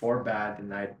before bed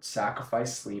and I'd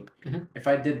sacrifice sleep. If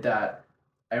I did that,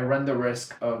 I run the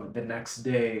risk of the next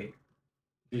day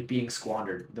just being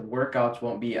squandered. The workouts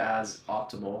won't be as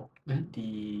optimal.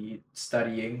 The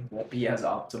studying won't be as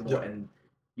optimal. And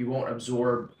you won't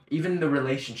absorb even the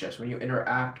relationships. When you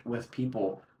interact with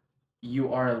people,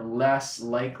 you are less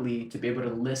likely to be able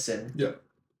to listen.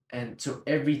 And so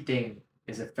everything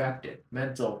is affected: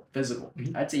 mental, physical,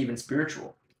 I'd say even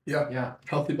spiritual. Yeah.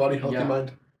 Healthy body, healthy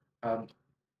mind.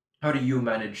 How do you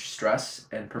manage stress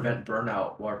and prevent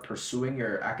burnout while pursuing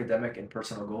your academic and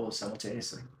personal goals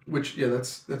simultaneously? Which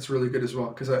that's really good as well,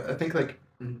 because I think like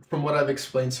from what I've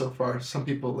explained so far, some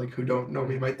people like who don't know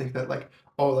me might think that like,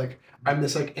 oh, like I'm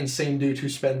this like insane dude who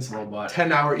spends robot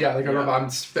 10 hours like a robot. I'm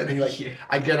spending like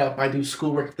I get up, I do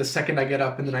schoolwork the second I get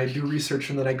up, and then I do research,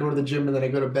 and then I go to the gym, and then I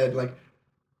go to bed. Like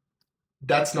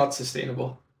that's not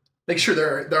sustainable. Like sure,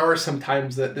 there are some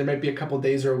times that there might be a couple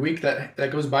days or a week that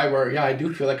goes by where I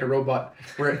do feel like a robot.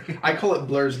 Where I call it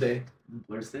Blur's Day.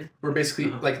 Blur's Day? Where basically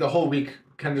like the whole week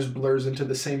kind of just blurs into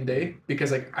the same day,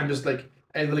 because like I'm just like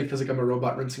I literally feels like I'm a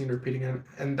robot rinsing and repeating it,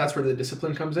 and that's where the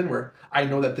discipline comes in. Where I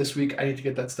know that this week I need to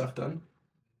get that stuff done,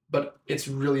 but it's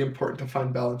really important to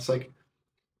find balance. Like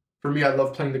for me, I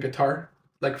love playing the guitar.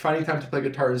 Like finding time to play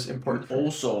guitar is important.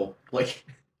 Also, like.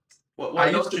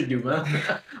 What don't you do, man?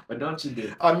 What don't you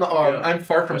do? I'm not. I'm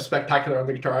far from spectacular on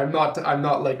the guitar. I'm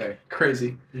not like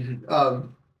crazy.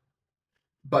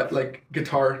 But like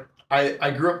guitar,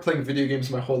 I grew up playing video games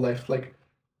my whole life. Like,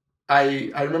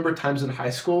 I remember times in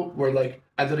high school where like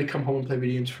I literally come home and play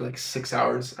video games for like 6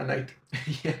 hours a night.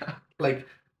 Like,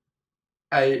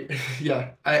 I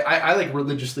like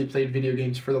religiously played video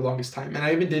games for the longest time, and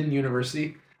I even did in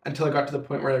university until I got to the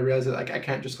point where I realized that like I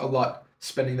can't just allot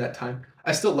spending that time.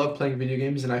 I still love playing video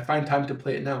games, and I find time to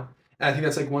play it now. And I think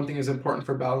that's like one thing is important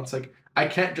for balance. Like I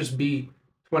can't just be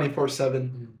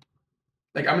 24/7.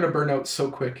 Like I'm gonna burn out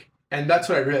so quick. And that's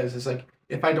what I realized is like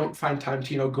if I don't find time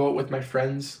to, you know, go out with my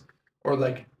friends or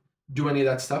like do any of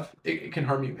that stuff, it can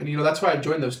harm you. And you know, that's why I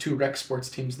joined those 2 rec sports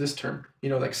teams this term. You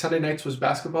know, like Sunday nights was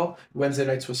basketball, Wednesday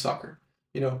nights was soccer.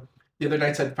 You know, the other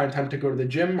nights I'd find time to go to the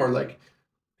gym or like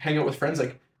hang out with friends.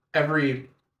 Like every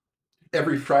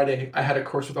Friday I had a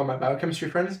course with all my biochemistry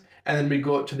friends, and then we'd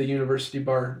go out to the university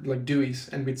bar, like Dewey's,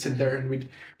 and we'd sit there and we'd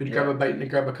grab a bite and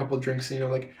grab a couple of drinks. You know,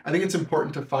 like I think it's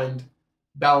important to find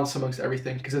balance amongst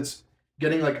everything, because it's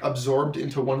getting like absorbed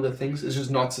into one of the things is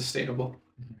just not sustainable.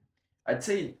 I'd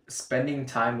say spending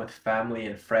time with family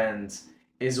and friends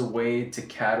is a way to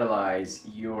catalyze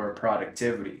your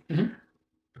productivity,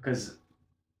 because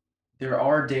there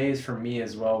are days for me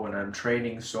as well when I'm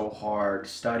training so hard,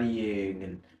 studying,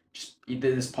 and just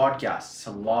this podcast. It's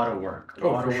a lot of work,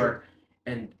 work,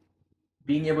 and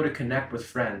being able to connect with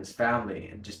friends, family,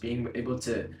 and just being able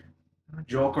to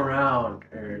joke around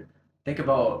or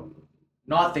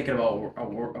not thinking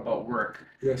about work.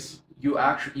 Yes.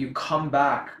 You come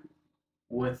back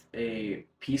with a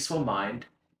peaceful mind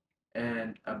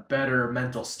and a better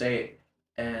mental state,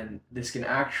 and this can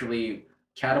actually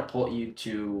catapult you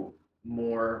to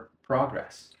more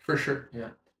progress. For sure. Yeah.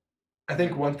 I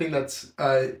think one thing that's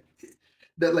that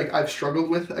like I've struggled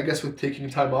with, I guess, with taking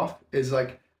time off is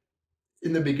like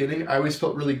in the beginning, I always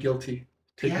felt really guilty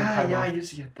taking time I off.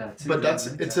 used to get that too. But Yeah,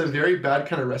 it's a very bad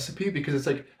kind of recipe because it's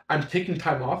like I'm taking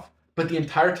time off, but the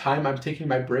entire time I'm taking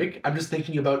my break, I'm just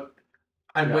thinking about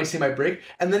I'm wasting my break,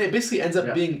 and then it basically ends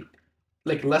up being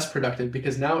like less productive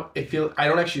because now I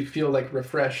don't actually feel like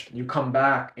refreshed. You come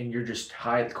back and you're just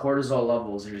high. Cortisol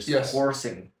levels are just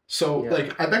coursing. So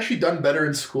like I've actually done better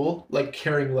in school, like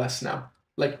caring less now,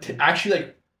 like actually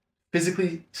like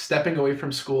physically stepping away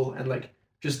from school and like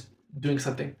just doing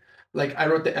something. Like I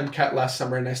wrote the MCAT last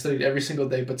summer and I studied every single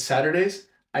day, but Saturdays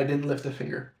I didn't lift a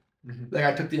finger. Like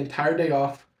I took the entire day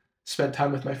off, spent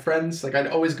time with my friends. Like I'd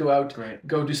always go out,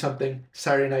 go do something.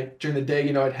 Saturday night during the day,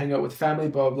 I'd hang out with family,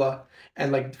 blah blah blah.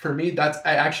 And like for me, I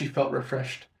actually felt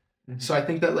refreshed. So I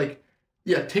think that like,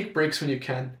 take breaks when you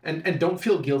can, and don't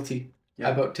feel guilty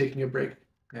about taking a break.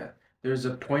 Yeah, there's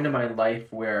a point in my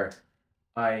life where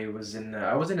I wasn't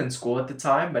in school at the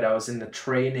time, but I was in the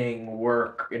training,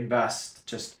 work,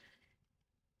 invest,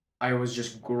 I was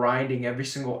just grinding every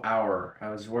single hour. I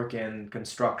was working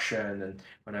construction, and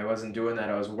when I wasn't doing that,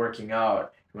 I was working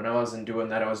out. When I wasn't doing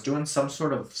that, I was doing some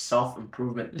sort of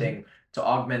self-improvement thing to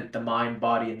augment the mind,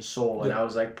 body, and soul. And I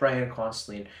was like praying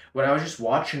constantly. And when I was just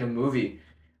watching a movie,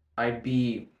 I'd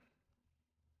be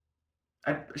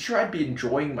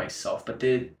enjoying myself, but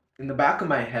in the back of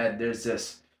my head, there's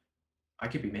this, I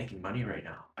could be making money right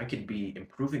now. I could be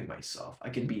improving myself. I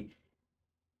could be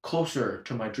closer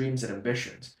to my dreams and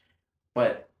ambitions.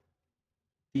 But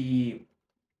the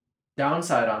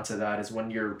downside onto that is when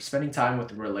you're spending time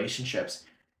with relationships,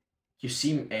 you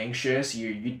seem anxious.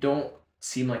 You don't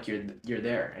seem like you're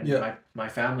there. And my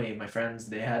family, my friends,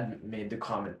 they had made the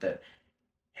comment that,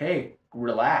 hey,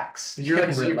 relax. You're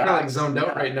kind of like zoned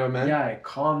out right now, man. Yeah,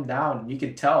 calm down. You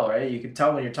can tell, right? You can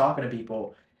tell when you're talking to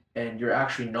people and you're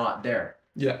actually not there.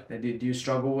 Yeah. Do you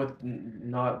struggle with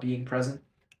not being present?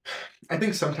 I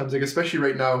think sometimes, like especially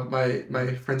right now,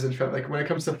 my friends and family, like when it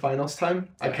comes to finals time,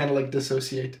 I kind of like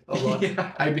dissociate a lot.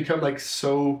 I become like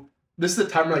so. This is the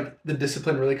time where like the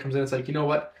discipline really comes in. It's like, you know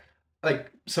what,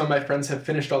 like some of my friends have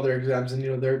finished all their exams and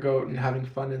they're going and having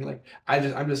fun, and like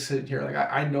I'm just sitting here like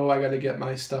I know I got to get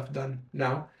my stuff done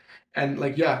now, and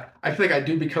like I feel like I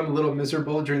do become a little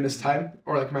miserable during this time,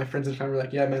 or like my friends and family are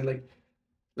like, yeah man,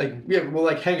 we'll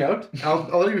like hang out.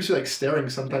 I'll even see like staring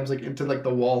sometimes like into like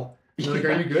the wall. They're like,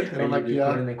 are you good? And I'm like, yeah.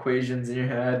 Putting equations in your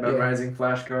head, memorizing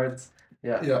flashcards.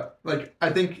 Yeah. Yeah. Like, I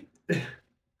think,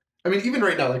 I mean, even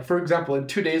right now, like, for example, in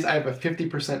 2 days, I have a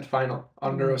 50% final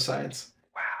on neuroscience.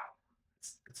 Wow.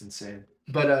 It's insane.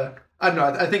 But, I don't know.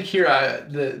 I think here,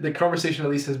 the conversation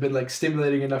at least has been, like,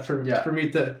 stimulating enough for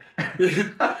me to,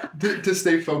 to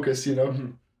stay focused,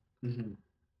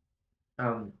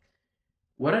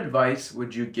 What advice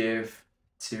would you give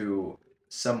to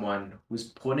someone who's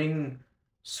putting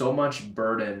so much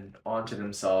burden onto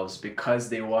themselves because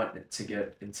they want to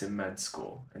get into med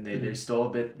school and they're still a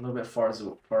little bit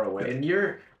far away, and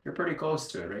you're pretty close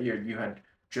to it, right? You had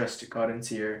just got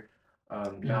into your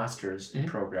master's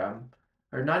program,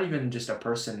 or not even just a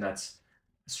person that's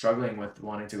struggling with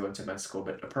wanting to go into med school,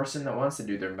 but a person that wants to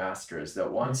do their master's,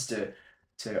 that wants to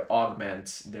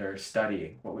augment their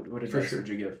studying. What advice would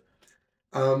you give?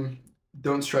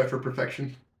 Don't strive for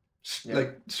perfection.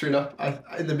 Like straight up,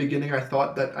 in the beginning I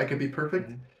thought that I could be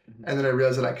perfect, and then I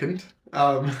realized that I couldn't.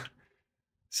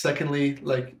 Secondly,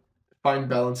 like find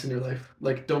balance in your life.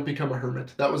 Like don't become a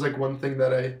hermit. That was like one thing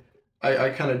that I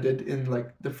kind of did in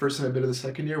like the first and a bit of the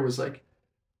second year, was like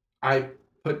I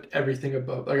put everything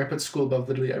above, like I put school above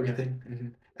literally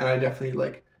everything, and I definitely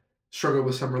like struggled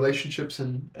with some relationships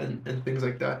and things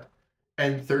like that.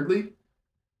 And thirdly,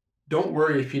 don't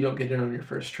worry if you don't get in on your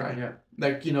first try.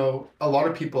 Like, a lot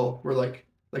of people were like,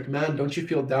 man, don't you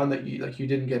feel down that you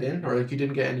didn't get in, or like you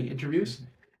didn't get any interviews?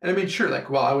 And I mean, sure, like,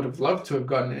 well, I would have loved to have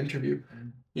gotten an interview.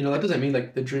 That doesn't mean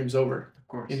like the dream's over. Of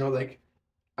course. Like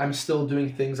I'm still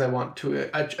doing things I want to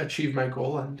achieve my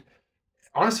goal. And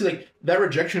honestly, like that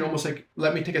rejection almost like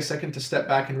let me take a second to step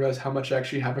back and realize how much I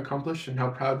actually have accomplished and how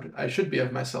proud I should be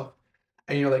of myself.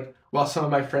 And like, while some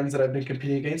of my friends that I've been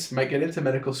competing against might get into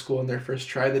medical school in their first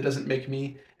try, that doesn't make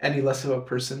me any less of a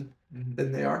person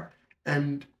than they are.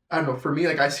 And I don't know, for me,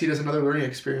 like I see it as another learning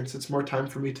experience. It's more time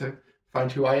for me to find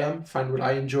who I am, find what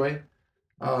I enjoy,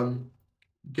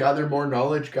 gather more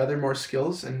knowledge, gather more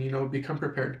skills, and become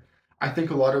prepared. I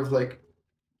think a lot of like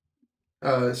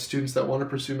students that want to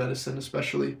pursue medicine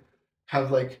especially have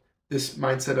like this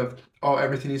mindset of, oh,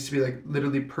 everything needs to be like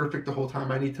literally perfect the whole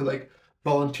time. I need to like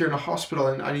volunteer in a hospital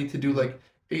and I need to do like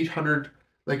 800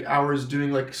 like hours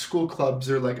doing like school clubs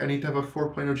or like I need to have a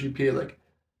 4.0 GPA. Like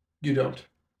you don't.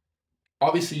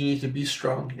 Obviously, you need to be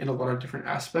strong in a lot of different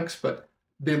aspects, but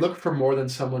they look for more than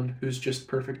someone who's just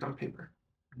perfect on paper.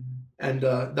 And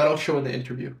that'll show in the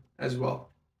interview as well.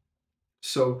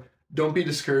 So don't be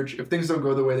discouraged if things don't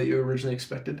go the way that you originally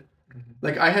expected.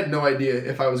 Like I had no idea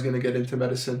if I was going to get into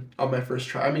medicine on my first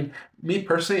try. I mean, me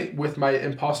personally, with my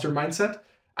imposter mindset,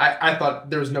 I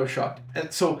thought there was no shot.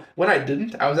 And so when I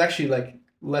didn't, I was actually like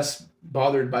less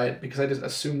bothered by it because I just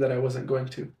assumed that I wasn't going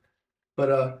to.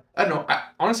 But I don't know.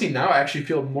 Honestly, now I actually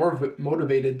feel more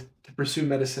motivated to pursue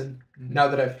medicine now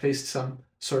that I've faced some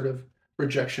sort of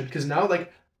rejection. Because now,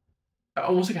 like, I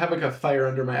almost like have like a fire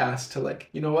under my ass to like,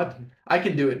 you know what? I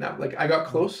can do it now. Like, I got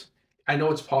close. I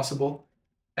know it's possible,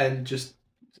 and just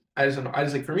I just don't know. I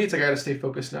just like for me, it's like I gotta stay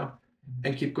focused now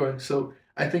and keep going. So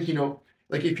I think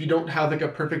like if you don't have like a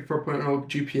perfect 4.0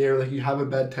 GPA or like you have a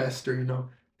bad test or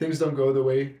things don't go the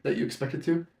way that you expect it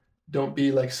to, don't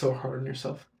be like so hard on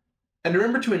yourself. And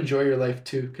remember to enjoy your life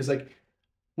too, because like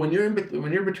when you're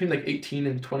between like 18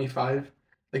 and 25,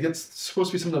 like that's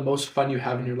supposed to be some of the most fun you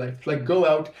have in your life. Like go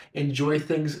out, enjoy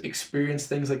things, experience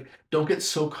things. Like don't get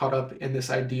so caught up in this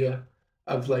idea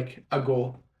of like a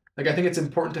goal. Like I think it's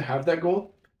important to have that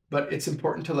goal, but it's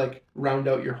important to like round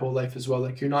out your whole life as well.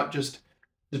 Like you're not just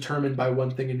determined by one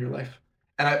thing in your life.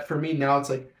 And for me now, it's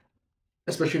like,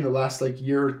 especially in the last like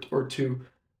year or two,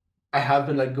 I have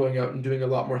been like going out and doing a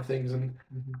lot more things, and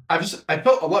I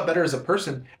felt a lot better as a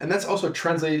person, and that's also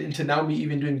translated into now me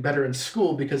even doing better in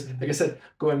school because, like I said,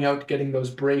 going out, getting those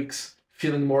breaks,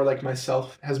 feeling more like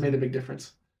myself has made a big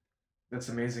difference. That's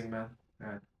amazing, man.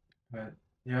 But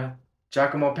yeah,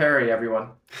 Giacomo Perri,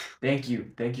 everyone. Thank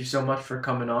you so much for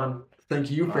coming on.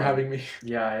 Thank you for having me.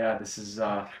 Yeah, this is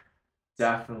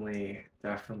definitely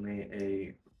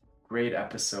a great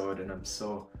episode, and I'm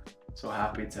so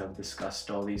happy to have discussed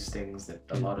all these things that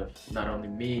a lot of, not only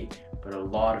me, but a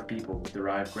lot of people will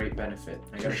derive great benefit.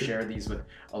 I gotta share these with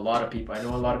a lot of people. I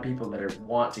know a lot of people that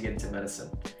want to get into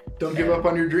medicine. Don't give up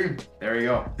on your dream. There you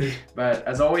go. But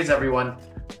as always, everyone,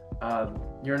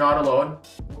 you're not alone.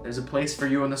 There's a place for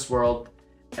you in this world,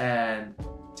 and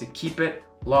to keep it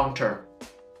long term.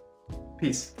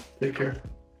 Peace. Take care.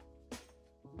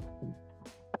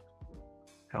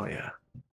 Hell yeah.